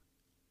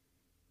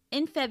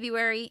 In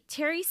February,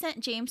 Terry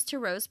sent James to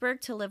Roseburg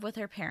to live with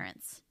her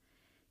parents.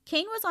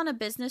 Kane was on a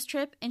business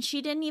trip and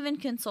she didn't even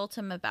consult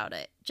him about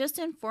it, just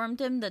informed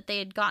him that they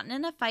had gotten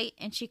in a fight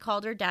and she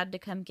called her dad to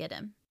come get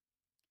him.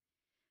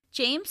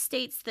 James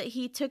states that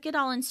he took it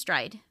all in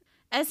stride,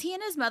 as he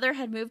and his mother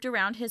had moved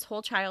around his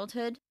whole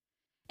childhood,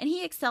 and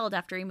he excelled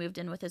after he moved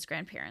in with his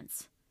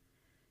grandparents.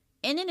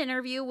 In an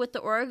interview with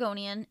the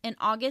Oregonian in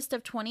August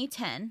of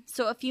 2010,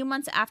 so a few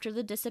months after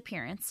the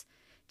disappearance,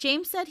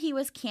 James said he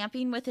was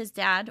camping with his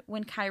dad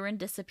when Kyron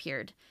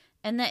disappeared,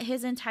 and that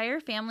his entire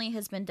family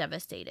has been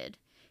devastated.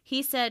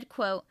 He said,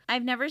 quote,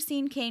 "I've never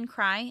seen Kane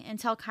cry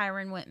until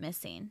Kyron went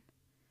missing."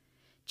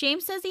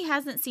 James says he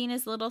hasn't seen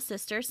his little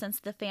sister since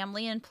the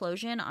family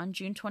implosion on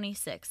June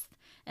 26th,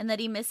 and that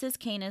he misses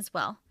Kane as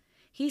well.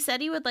 He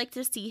said he would like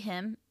to see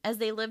him, as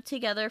they lived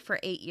together for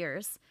 8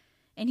 years,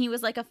 and he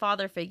was like a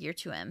father figure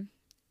to him.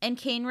 And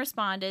Kane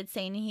responded,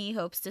 saying he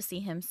hopes to see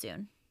him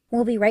soon.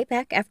 We'll be right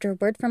back after a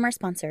word from our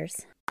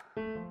sponsors.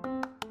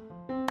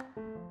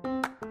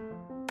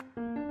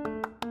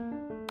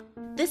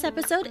 This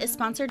episode is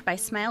sponsored by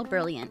Smile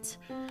Brilliant.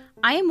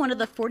 I am one of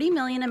the 40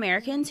 million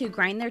Americans who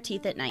grind their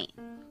teeth at night.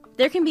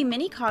 There can be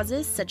many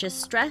causes such as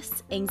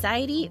stress,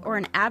 anxiety, or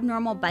an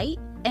abnormal bite,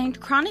 and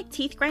chronic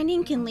teeth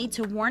grinding can lead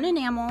to worn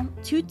enamel,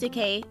 tooth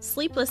decay,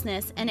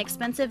 sleeplessness, and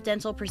expensive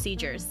dental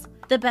procedures.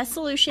 The best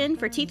solution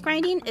for teeth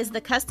grinding is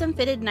the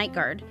custom-fitted night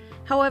guard.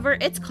 However,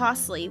 it's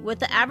costly, with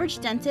the average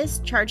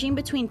dentist charging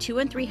between $200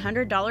 and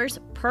 $300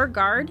 per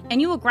guard, and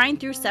you will grind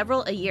through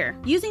several a year.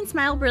 Using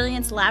Smile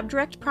Brilliant's Lab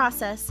Direct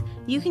process,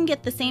 you can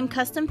get the same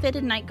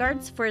custom-fitted night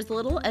guards for as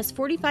little as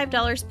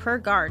 $45 per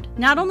guard.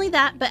 Not only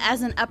that, but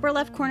as an upper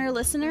left corner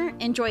listener,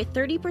 enjoy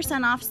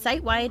 30% off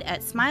site-wide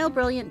at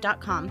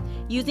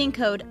smilebrilliant.com using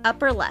code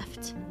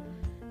UPPERLEFT.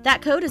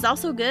 That code is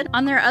also good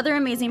on their other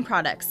amazing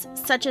products,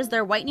 such as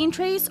their whitening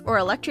trays or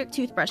electric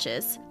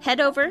toothbrushes. Head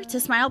over to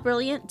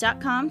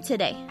smilebrilliant.com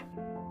today.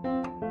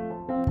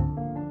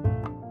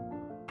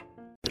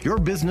 Your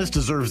business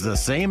deserves the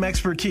same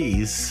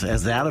expertise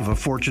as that of a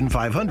Fortune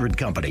 500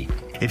 company.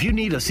 If you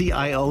need a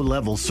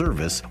CIO-level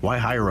service, why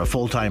hire a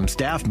full-time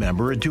staff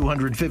member at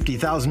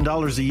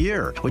 $250,000 a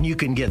year when you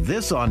can get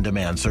this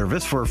on-demand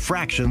service for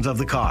fractions of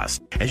the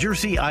cost? As your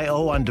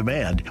CIO on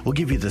demand will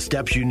give you the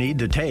steps you need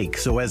to take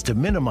so as to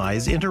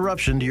minimize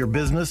interruption to your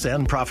business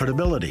and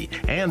profitability,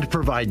 and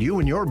provide you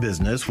and your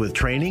business with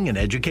training and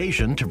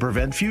education to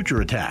prevent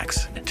future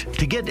attacks.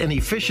 To get an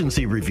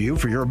efficiency review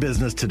for your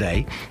business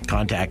today,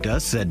 contact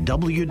us at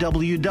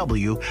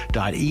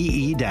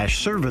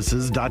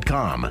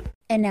www.ee-services.com.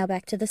 And now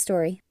back to the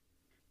story.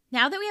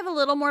 Now that we have a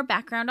little more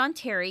background on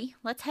Terry,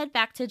 let's head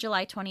back to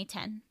July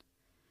 2010.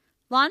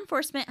 Law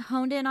enforcement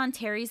honed in on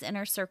Terry's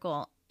inner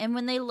circle, and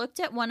when they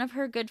looked at one of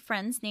her good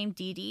friends named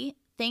Dee Dee,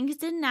 things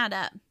didn't add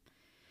up.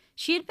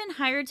 She had been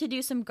hired to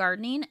do some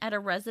gardening at a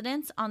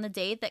residence on the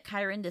day that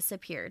Kyron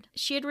disappeared.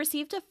 She had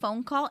received a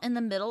phone call in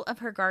the middle of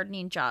her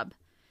gardening job.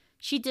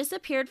 She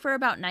disappeared for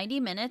about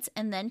 90 minutes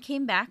and then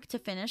came back to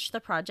finish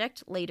the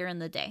project later in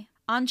the day.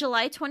 On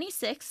July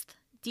 26th,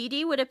 Dee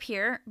Dee would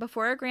appear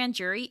before a grand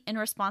jury in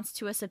response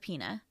to a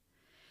subpoena.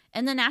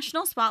 And the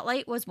national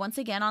spotlight was once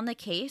again on the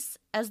case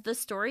as the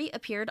story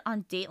appeared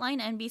on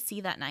Dateline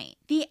NBC that night.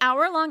 The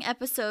hour-long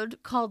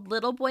episode called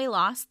Little Boy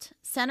Lost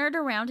centered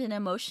around an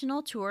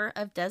emotional tour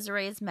of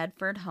Desiree's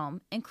Medford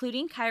home,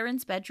 including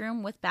Kyron's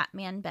bedroom with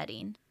Batman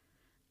bedding.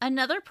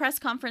 Another press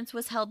conference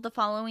was held the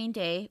following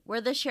day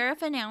where the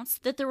sheriff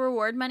announced that the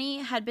reward money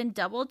had been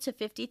doubled to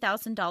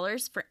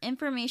 $50,000 for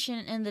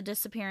information in the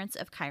disappearance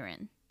of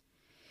Kyron.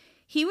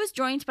 He was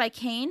joined by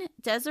Kane,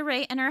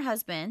 Desiree, and her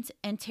husband,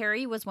 and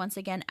Terry was once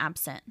again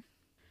absent.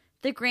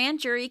 The grand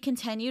jury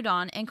continued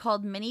on and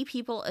called many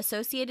people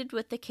associated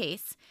with the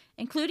case,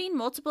 including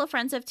multiple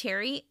friends of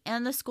Terry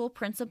and the school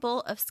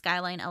principal of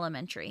Skyline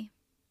Elementary.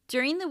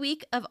 During the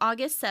week of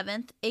August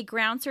 7th, a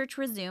ground search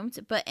resumed,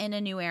 but in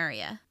a new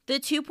area. The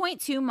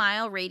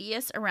 2.2-mile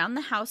radius around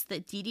the house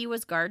that Dee Dee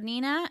was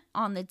gardening at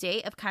on the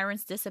day of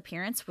Kyron's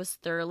disappearance was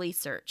thoroughly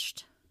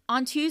searched.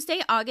 On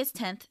Tuesday, August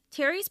 10th,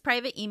 Terry's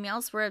private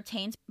emails were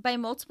obtained by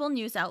multiple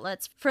news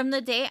outlets from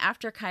the day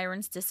after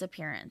Kyron's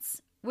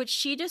disappearance, which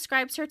she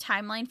describes her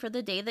timeline for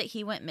the day that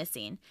he went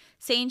missing,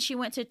 saying she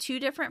went to 2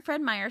 different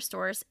Fred Meyer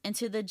stores and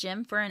to the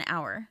gym for an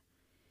hour.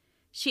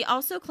 She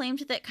also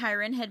claimed that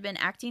Kyron had been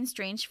acting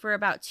strange for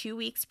about 2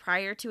 weeks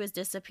prior to his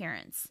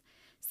disappearance,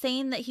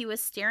 saying that he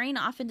was staring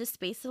off into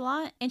space a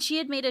lot, and she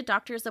had made a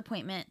doctor's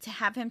appointment to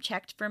have him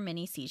checked for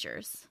mini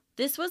seizures.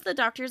 This was the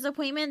doctor's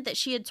appointment that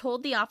she had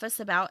told the office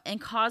about and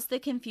caused the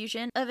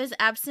confusion of his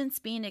absence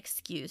being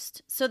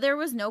excused, so there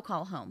was no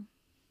call home.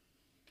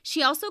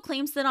 She also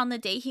claims that on the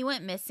day he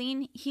went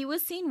missing, he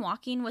was seen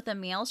walking with a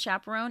male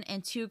chaperone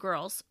and 2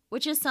 girls,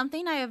 which is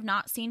something I have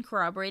not seen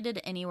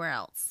corroborated anywhere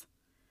else.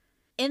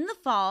 In the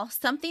fall,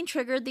 something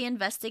triggered the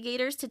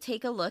investigators to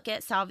take a look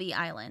at Salvie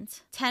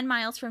Island, 10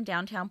 miles from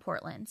downtown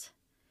Portland.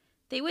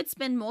 They would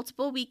spend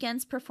multiple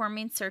weekends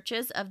performing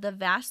searches of the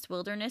vast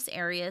wilderness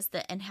areas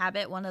that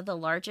inhabit one of the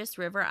largest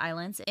river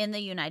islands in the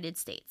United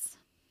States.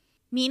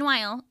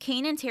 Meanwhile,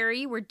 Kane and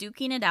Terry were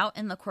duking it out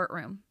in the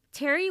courtroom.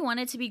 Terry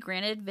wanted to be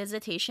granted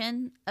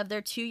visitation of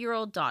their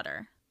 2-year-old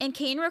daughter, and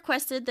Kane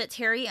requested that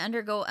Terry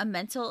undergo a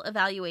mental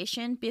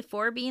evaluation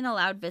before being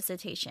allowed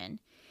visitation.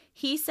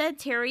 He said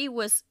Terry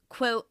was,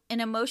 quote, an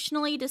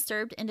emotionally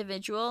disturbed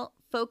individual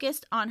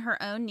focused on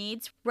her own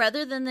needs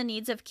rather than the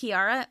needs of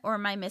Kiara or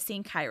my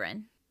missing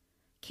Kyron.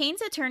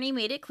 Kane's attorney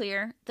made it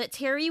clear that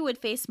Terry would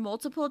face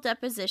multiple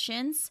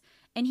depositions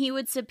and he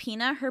would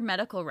subpoena her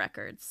medical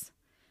records.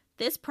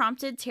 This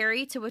prompted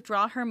Terry to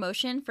withdraw her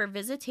motion for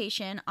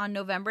visitation on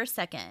November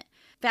 2nd,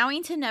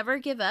 vowing to never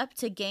give up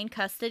to gain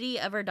custody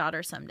of her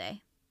daughter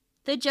someday.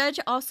 The judge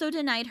also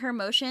denied her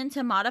motion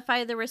to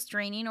modify the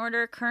restraining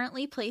order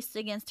currently placed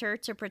against her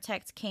to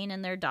protect Kane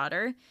and their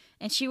daughter,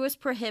 and she was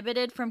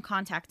prohibited from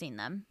contacting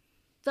them.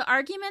 The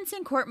arguments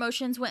in court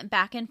motions went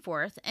back and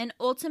forth, and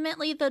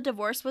ultimately the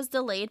divorce was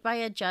delayed by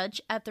a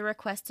judge at the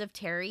request of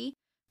Terry,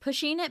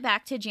 pushing it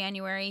back to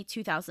January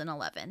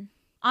 2011.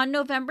 On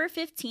November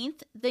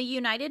 15th, the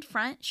united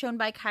front shown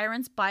by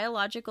Kyron's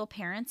biological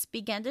parents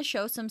began to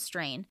show some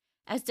strain,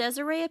 as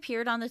Desiree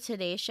appeared on the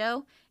Today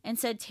Show and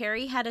said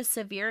Terry had a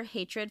severe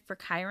hatred for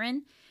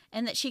Kyron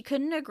and that she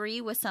couldn't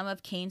agree with some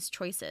of Kane's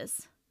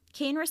choices.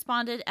 Kane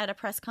responded at a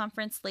press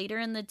conference later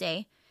in the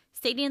day,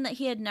 stating that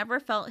he had never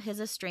felt his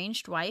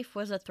estranged wife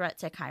was a threat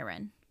to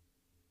Kyron.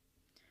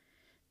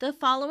 The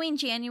following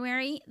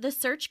January, the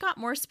search got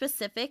more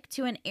specific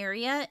to an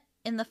area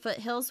in the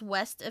foothills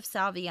west of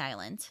Salvie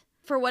Island,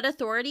 for what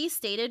authorities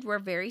stated were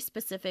very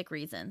specific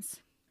reasons.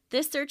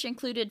 This search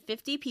included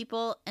 50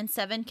 people and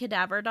 7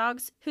 cadaver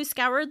dogs who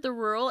scoured the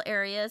rural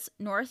areas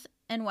north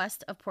and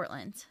west of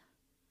Portland.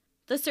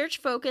 The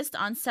search focused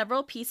on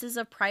several pieces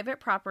of private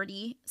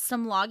property,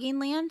 some logging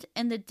land,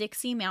 and the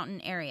Dixie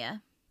Mountain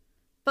area.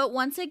 But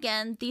once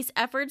again, these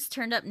efforts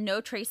turned up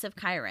no trace of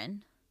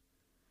Kyron.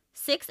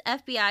 6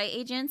 FBI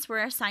agents were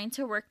assigned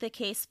to work the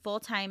case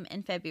full-time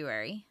in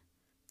February.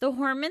 The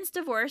Hormans'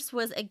 divorce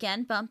was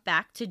again bumped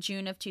back to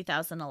June of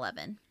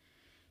 2011.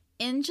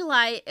 In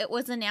July, it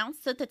was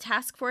announced that the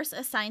task force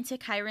assigned to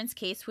Kyron's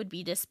case would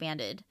be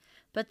disbanded,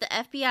 but the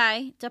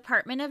FBI,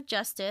 Department of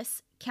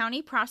Justice,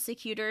 county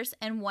prosecutors,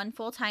 and 1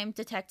 full-time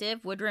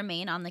detective would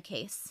remain on the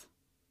case.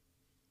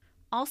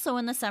 Also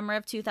in the summer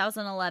of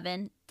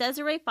 2011,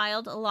 Desiree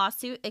filed a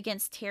lawsuit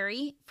against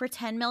Terry for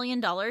 $10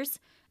 million,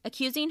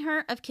 accusing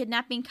her of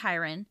kidnapping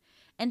Kyron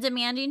and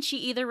demanding she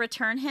either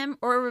return him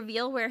or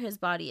reveal where his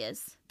body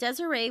is.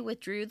 Desiree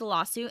withdrew the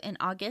lawsuit in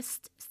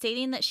August,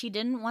 stating that she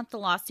didn't want the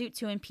lawsuit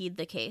to impede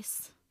the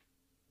case.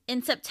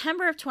 In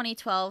September of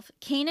 2012,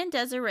 Kane and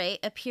Desiree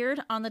appeared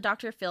on the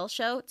Dr. Phil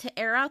show to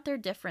air out their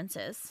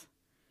differences.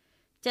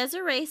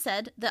 Desiree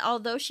said that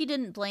although she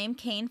didn't blame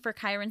Kane for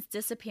Kyron's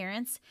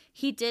disappearance,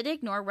 he did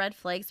ignore red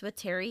flags with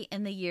Terry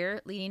in the year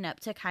leading up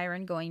to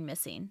Kyron going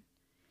missing.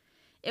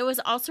 It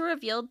was also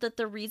revealed that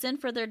the reason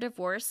for their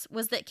divorce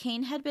was that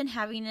Kane had been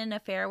having an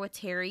affair with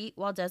Terry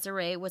while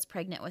Desiree was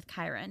pregnant with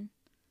Kyron.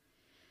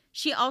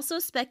 She also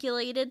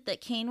speculated that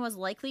Kane was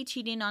likely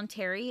cheating on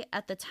Terry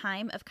at the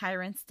time of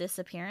Kyron's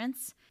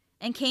disappearance,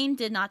 and Kane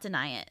did not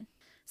deny it.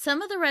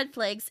 Some of the red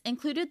flags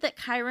included that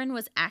Kyron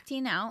was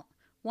acting out,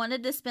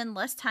 wanted to spend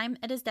less time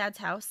at his dad's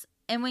house,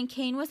 and when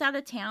Kane was out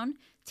of town,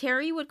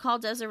 Terry would call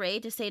Desiree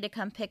to say to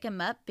come pick him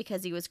up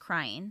because he was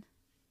crying.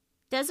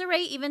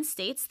 Desiree even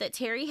states that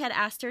Terry had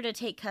asked her to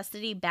take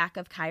custody back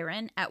of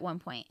Kyron at one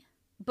point.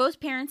 Both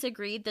parents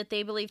agreed that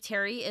they believe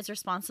Terry is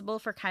responsible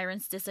for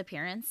Kyron's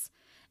disappearance,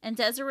 and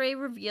Desiree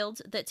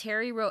revealed that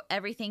Terry wrote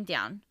everything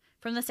down.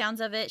 From the sounds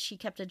of it, she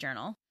kept a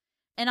journal.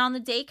 And on the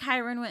day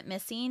Kyron went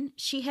missing,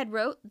 she had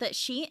wrote that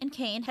she and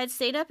Kane had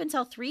stayed up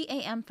until 3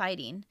 a.m.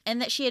 fighting,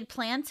 and that she had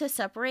planned to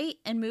separate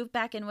and move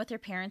back in with her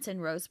parents in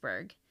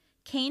Roseburg.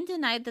 Kane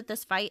denied that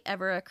this fight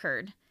ever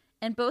occurred,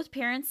 and both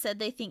parents said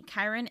they think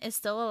Kyron is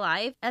still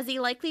alive, as he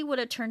likely would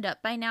have turned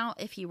up by now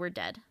if he were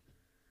dead.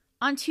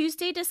 On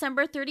Tuesday,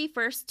 December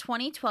 31st,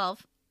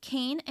 2012,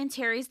 Kane and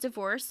Terry's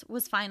divorce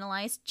was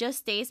finalized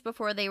just days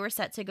before they were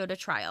set to go to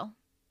trial.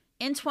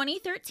 In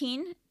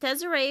 2013,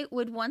 Desiree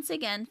would once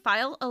again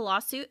file a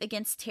lawsuit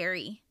against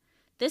Terry,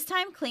 this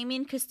time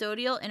claiming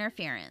custodial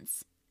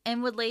interference,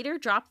 and would later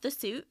drop the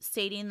suit,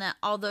 stating that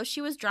although she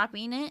was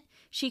dropping it,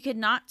 she could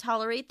not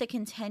tolerate the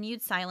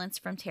continued silence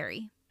from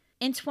Terry.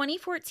 In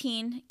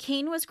 2014,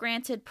 Kane was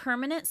granted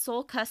permanent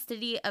sole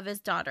custody of his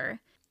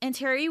daughter, and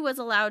Terry was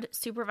allowed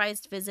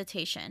supervised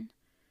visitation.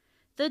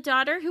 The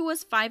daughter, who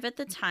was 5 at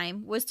the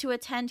time, was to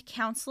attend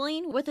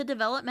counseling with a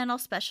developmental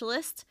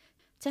specialist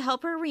to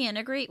help her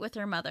reintegrate with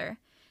her mother,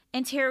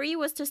 and Terry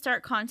was to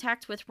start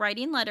contact with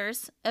writing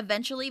letters,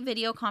 eventually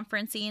video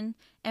conferencing,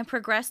 and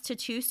progress to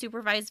 2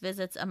 supervised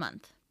visits a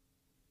month.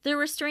 The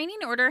restraining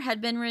order had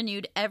been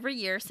renewed every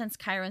year since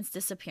Kyron's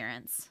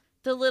disappearance.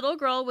 The little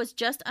girl was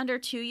just under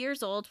 2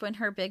 years old when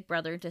her big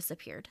brother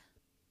disappeared.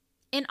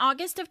 In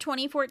August of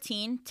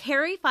 2014,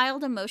 Terry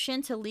filed a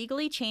motion to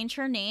legally change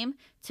her name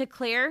to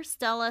Claire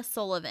Stella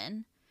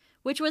Sullivan,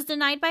 which was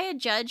denied by a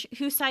judge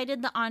who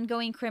cited the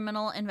ongoing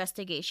criminal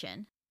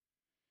investigation.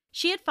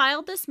 She had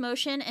filed this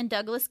motion in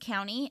Douglas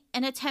County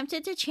and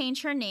attempted to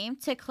change her name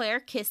to Claire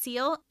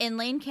Kisiel in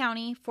Lane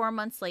County 4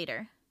 months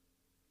later.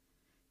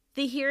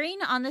 The hearing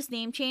on this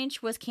name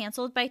change was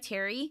canceled by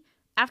Terry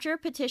after a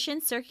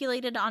petition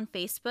circulated on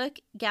Facebook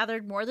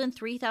gathered more than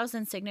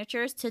 3,000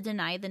 signatures to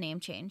deny the name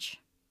change.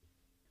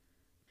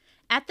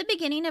 At the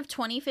beginning of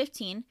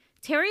 2015,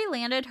 Terry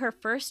landed her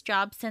first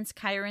job since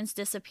Kyron's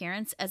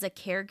disappearance as a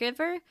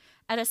caregiver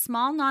at a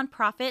small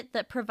nonprofit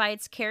that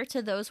provides care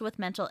to those with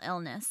mental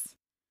illness.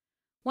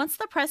 Once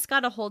the press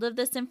got a hold of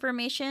this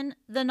information,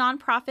 the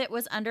nonprofit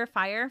was under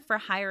fire for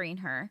hiring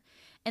her,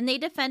 and they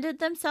defended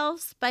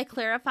themselves by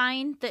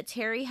clarifying that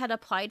Terry had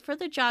applied for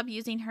the job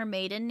using her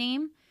maiden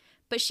name,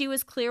 but she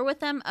was clear with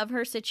them of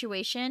her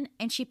situation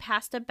and she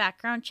passed a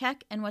background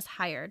check and was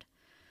hired.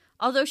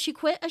 Although she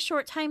quit a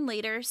short time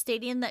later,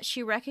 stating that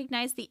she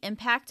recognized the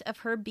impact of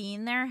her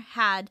being there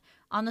had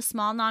on the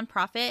small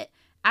nonprofit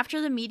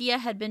after the media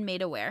had been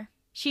made aware.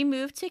 She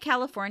moved to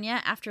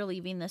California after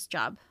leaving this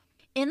job.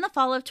 In the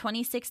fall of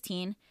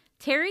 2016,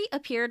 Terry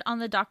appeared on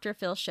the Dr.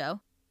 Phil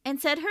show and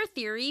said her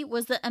theory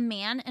was that a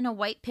man in a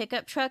white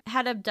pickup truck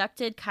had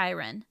abducted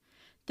Kyron.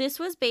 This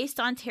was based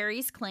on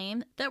Terry's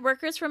claim that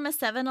workers from a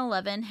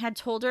 7-Eleven had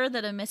told her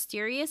that a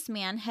mysterious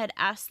man had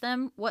asked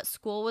them what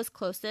school was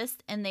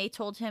closest, and they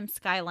told him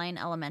Skyline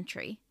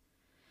Elementary.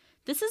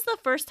 This is the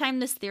first time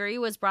this theory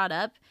was brought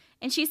up,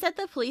 and she said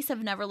the police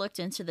have never looked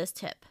into this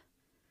tip.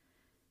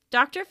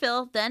 Dr.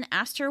 Phil then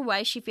asked her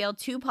why she failed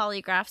 2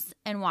 polygraphs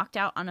and walked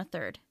out on a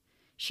 3rd.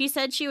 She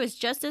said she was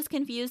just as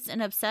confused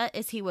and upset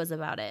as he was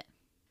about it.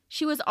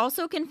 She was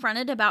also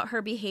confronted about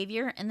her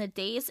behavior in the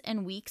days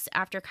and weeks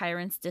after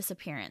Kyron's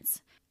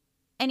disappearance,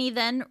 and he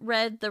then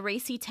read the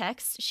racy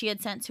text she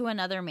had sent to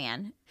another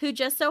man, who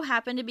just so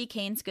happened to be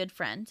Kane's good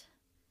friend.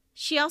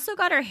 She also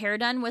got her hair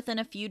done within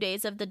a few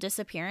days of the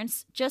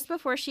disappearance, just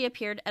before she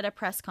appeared at a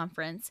press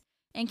conference,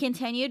 and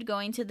continued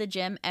going to the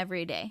gym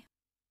every day.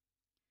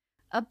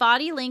 A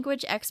body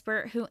language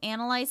expert who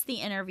analyzed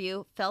the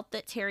interview felt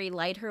that Terry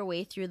lied her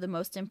way through the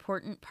most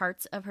important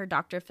parts of her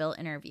Dr. Phil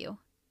interview.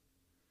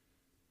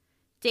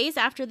 Days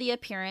after the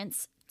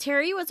appearance,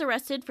 Terry was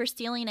arrested for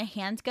stealing a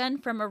handgun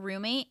from a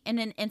roommate in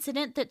an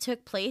incident that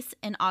took place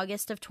in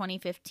August of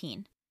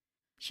 2015.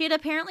 She had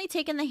apparently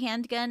taken the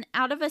handgun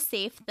out of a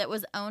safe that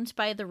was owned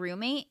by the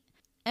roommate,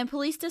 and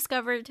police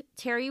discovered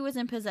Terry was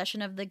in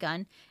possession of the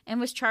gun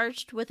and was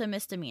charged with a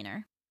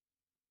misdemeanor.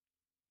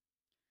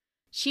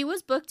 She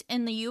was booked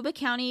in the Yuba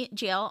County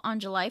Jail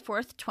on July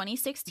 4th,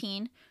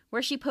 2016,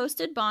 where she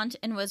posted bond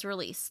and was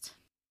released.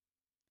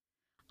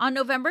 On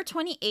November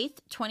 28th,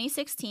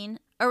 2016,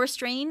 a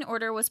restraining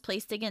order was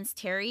placed against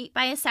Terry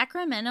by a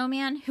Sacramento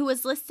man who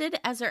was listed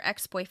as her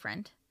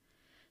ex-boyfriend.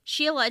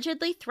 She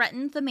allegedly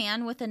threatened the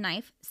man with a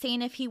knife,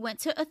 saying if he went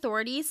to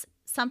authorities,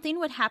 something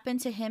would happen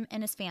to him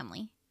and his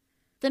family.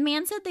 The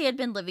man said they had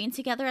been living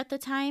together at the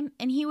time,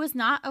 and he was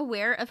not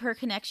aware of her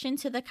connection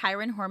to the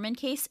Kyron Horman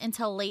case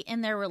until late in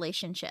their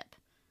relationship.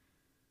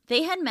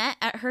 They had met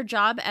at her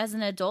job as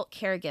an adult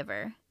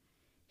caregiver.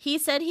 He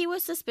said he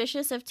was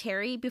suspicious of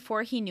Terry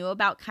before he knew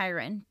about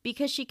Kyron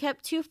because she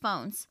kept 2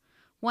 phones.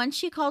 One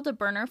she called a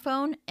burner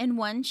phone and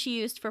one she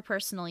used for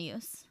personal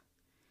use.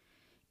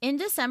 In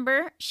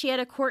December, she had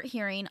a court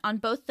hearing on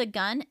both the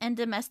gun and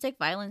domestic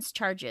violence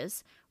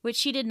charges, which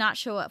she did not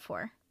show up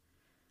for.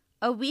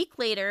 A week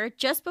later,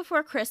 just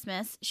before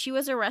Christmas, she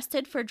was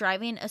arrested for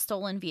driving a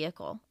stolen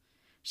vehicle.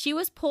 She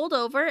was pulled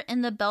over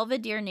in the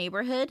Belvedere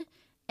neighborhood,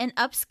 an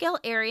upscale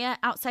area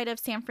outside of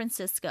San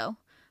Francisco,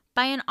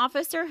 by an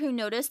officer who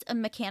noticed a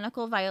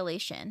mechanical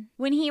violation.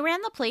 When he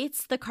ran the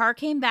plates, the car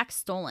came back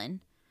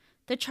stolen.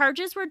 The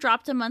charges were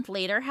dropped a month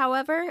later,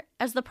 however,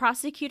 as the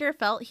prosecutor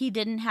felt he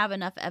didn't have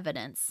enough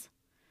evidence.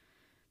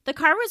 The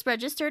car was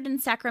registered in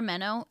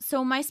Sacramento,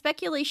 so my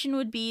speculation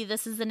would be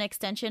this is an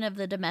extension of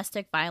the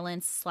domestic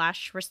violence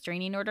 /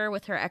 restraining order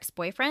with her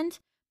ex-boyfriend,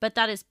 but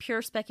that is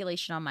pure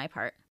speculation on my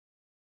part.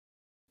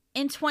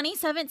 In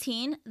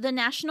 2017, the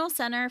National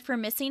Center for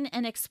Missing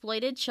and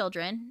Exploited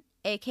Children,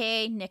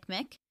 aka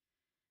NCMEC,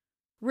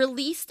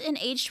 released an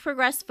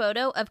age-progressed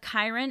photo of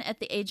Kyron at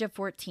the age of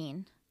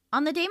 14.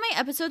 On the day my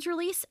episodes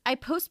release, I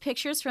post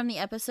pictures from the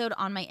episode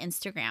on my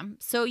Instagram,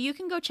 so you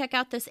can go check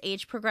out this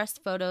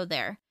age-progressed photo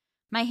there.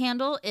 My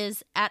handle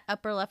is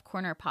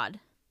 @UpperLeftCornerPod.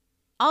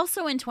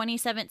 Also in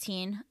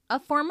 2017, a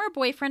former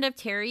boyfriend of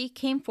Terry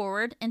came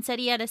forward and said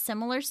he had a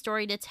similar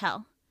story to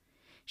tell.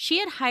 She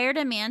had hired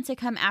a man to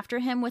come after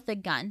him with a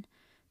gun,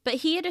 but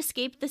he had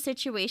escaped the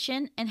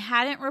situation and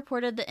hadn't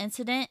reported the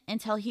incident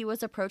until he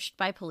was approached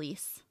by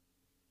police.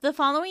 The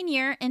following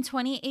year, in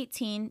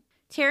 2018,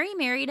 Terry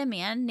married a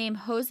man named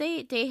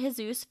Jose de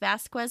Jesus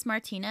Vasquez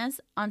Martinez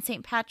on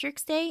St.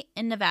 Patrick's Day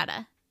in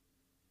Nevada.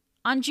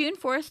 On June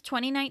 4th,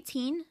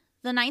 2019,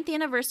 the 9th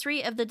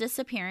anniversary of the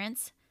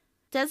disappearance,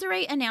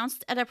 Desiree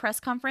announced at a press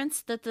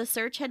conference that the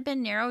search had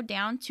been narrowed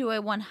down to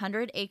a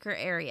 100-acre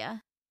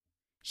area.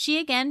 She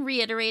again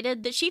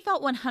reiterated that she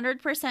felt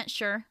 100%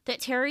 sure that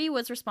Terry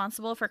was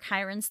responsible for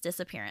Kyron's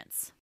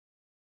disappearance.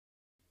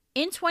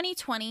 In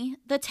 2020,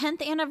 the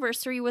 10th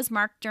anniversary was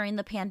marked during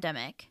the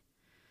pandemic.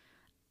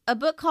 A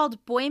book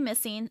called Boy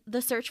Missing: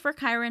 The Search for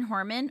Kyron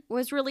Horman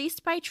was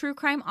released by true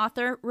crime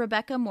author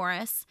Rebecca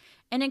Morris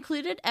and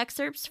included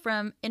excerpts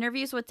from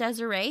interviews with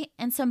Desiree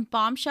and some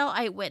bombshell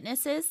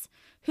eyewitnesses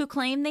who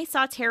claimed they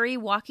saw Terry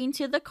walking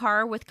to the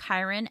car with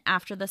Kyron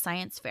after the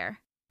science fair.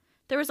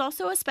 There was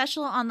also a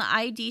special on the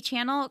ID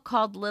channel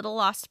called Little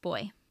Lost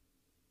Boy.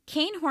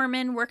 Kane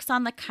Horman works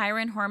on the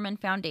Kyron Horman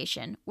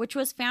Foundation, which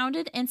was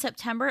founded in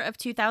September of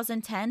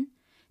 2010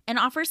 and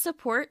offers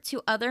support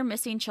to other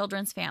missing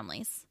children's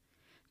families.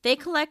 They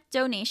collect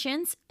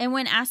donations, and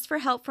when asked for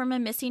help from a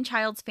missing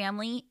child's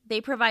family, they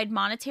provide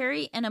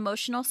monetary and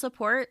emotional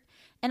support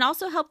and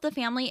also help the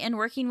family in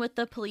working with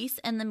the police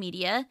and the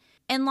media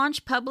and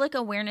launch public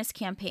awareness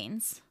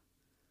campaigns.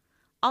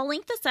 I'll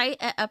link the site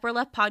at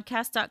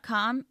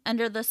upperleftpodcast.com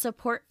under the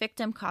Support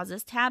Victim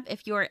Causes tab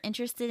if you are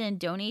interested in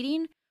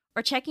donating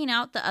or checking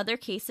out the other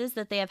cases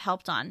that they have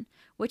helped on,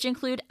 which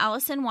include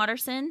Allison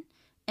Watterson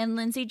and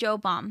Lindsay Jo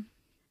Baum.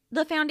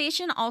 The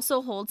foundation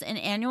also holds an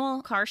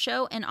annual car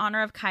show in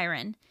honor of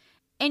Kyron,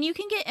 and you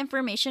can get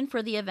information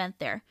for the event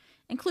there,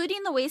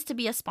 including the ways to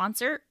be a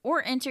sponsor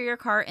or enter your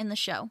car in the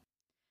show.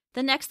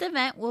 The next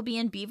event will be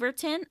in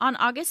Beaverton on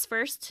August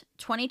 1st,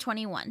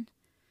 2021.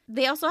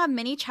 They also have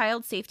many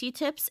child safety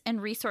tips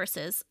and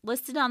resources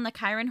listed on the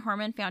Kyron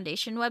Horman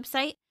Foundation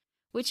website,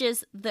 which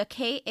is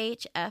thekhf.org.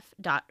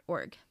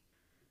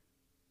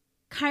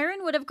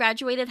 Kyron would have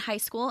graduated high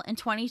school in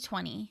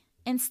 2020.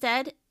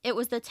 Instead, it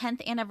was the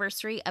 10th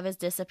anniversary of his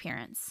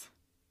disappearance.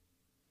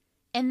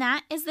 And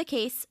that is the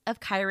case of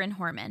Kyron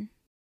Horman.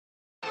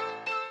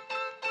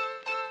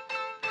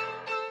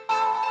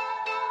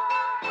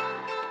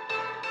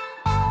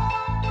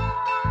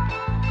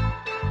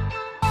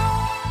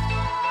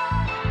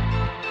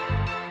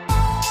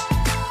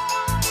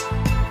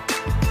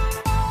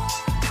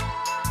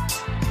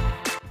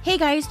 Hey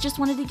guys, just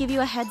wanted to give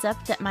you a heads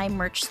up that my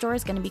merch store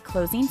is going to be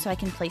closing so I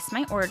can place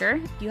my order.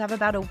 You have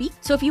about a week.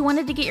 So if you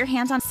wanted to get your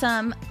hands on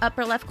some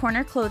Upper Left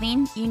Corner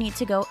clothing, you need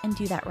to go and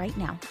do that right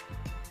now.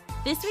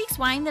 This week's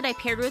wine that I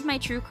paired with my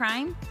true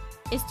crime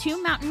is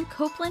Two Mountain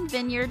Copeland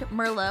Vineyard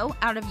Merlot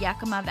out of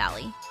Yakima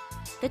Valley.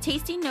 The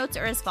tasting notes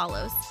are as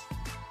follows.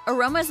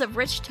 Aromas of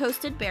rich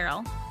toasted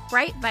barrel,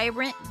 bright,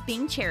 vibrant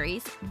Bing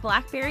cherries,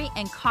 blackberry,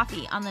 and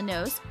coffee on the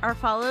nose are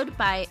followed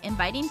by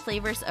inviting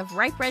flavors of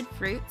ripe red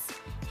fruits,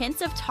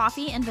 hints of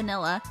toffee and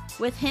vanilla,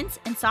 with hints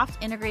and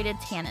soft integrated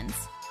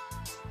tannins.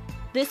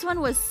 This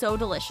one was so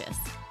delicious.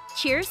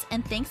 Cheers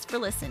and thanks for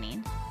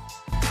listening.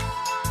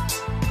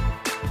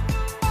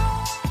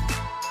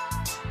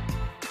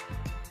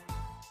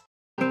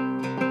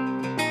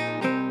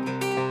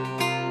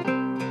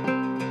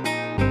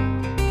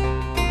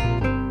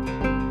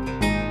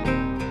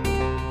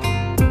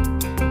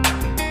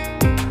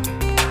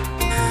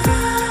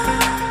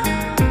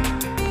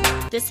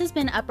 This has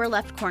been Upper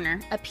Left Corner,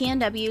 a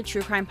PNW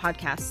True Crime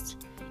podcast.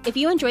 If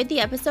you enjoyed the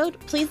episode,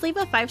 please leave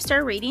a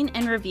 5-star rating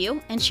and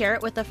review and share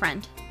it with a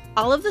friend.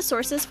 All of the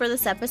sources for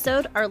this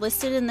episode are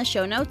listed in the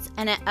show notes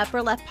and at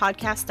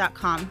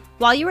upperleftpodcast.com.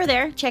 While you are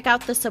there, check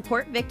out the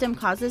Support Victim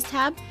Causes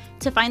tab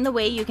to find the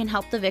way you can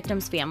help the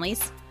victims'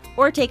 families,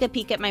 or take a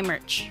peek at my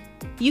merch.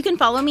 You can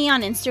follow me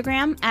on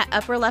Instagram at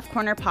Upper Left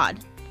Corner Pod.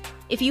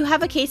 If you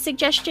have a case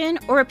suggestion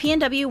or a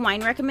PNW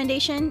wine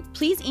recommendation,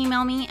 please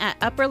email me at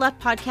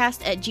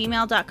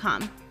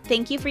upperleftpodcast@gmail.com.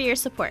 Thank you for your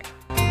support.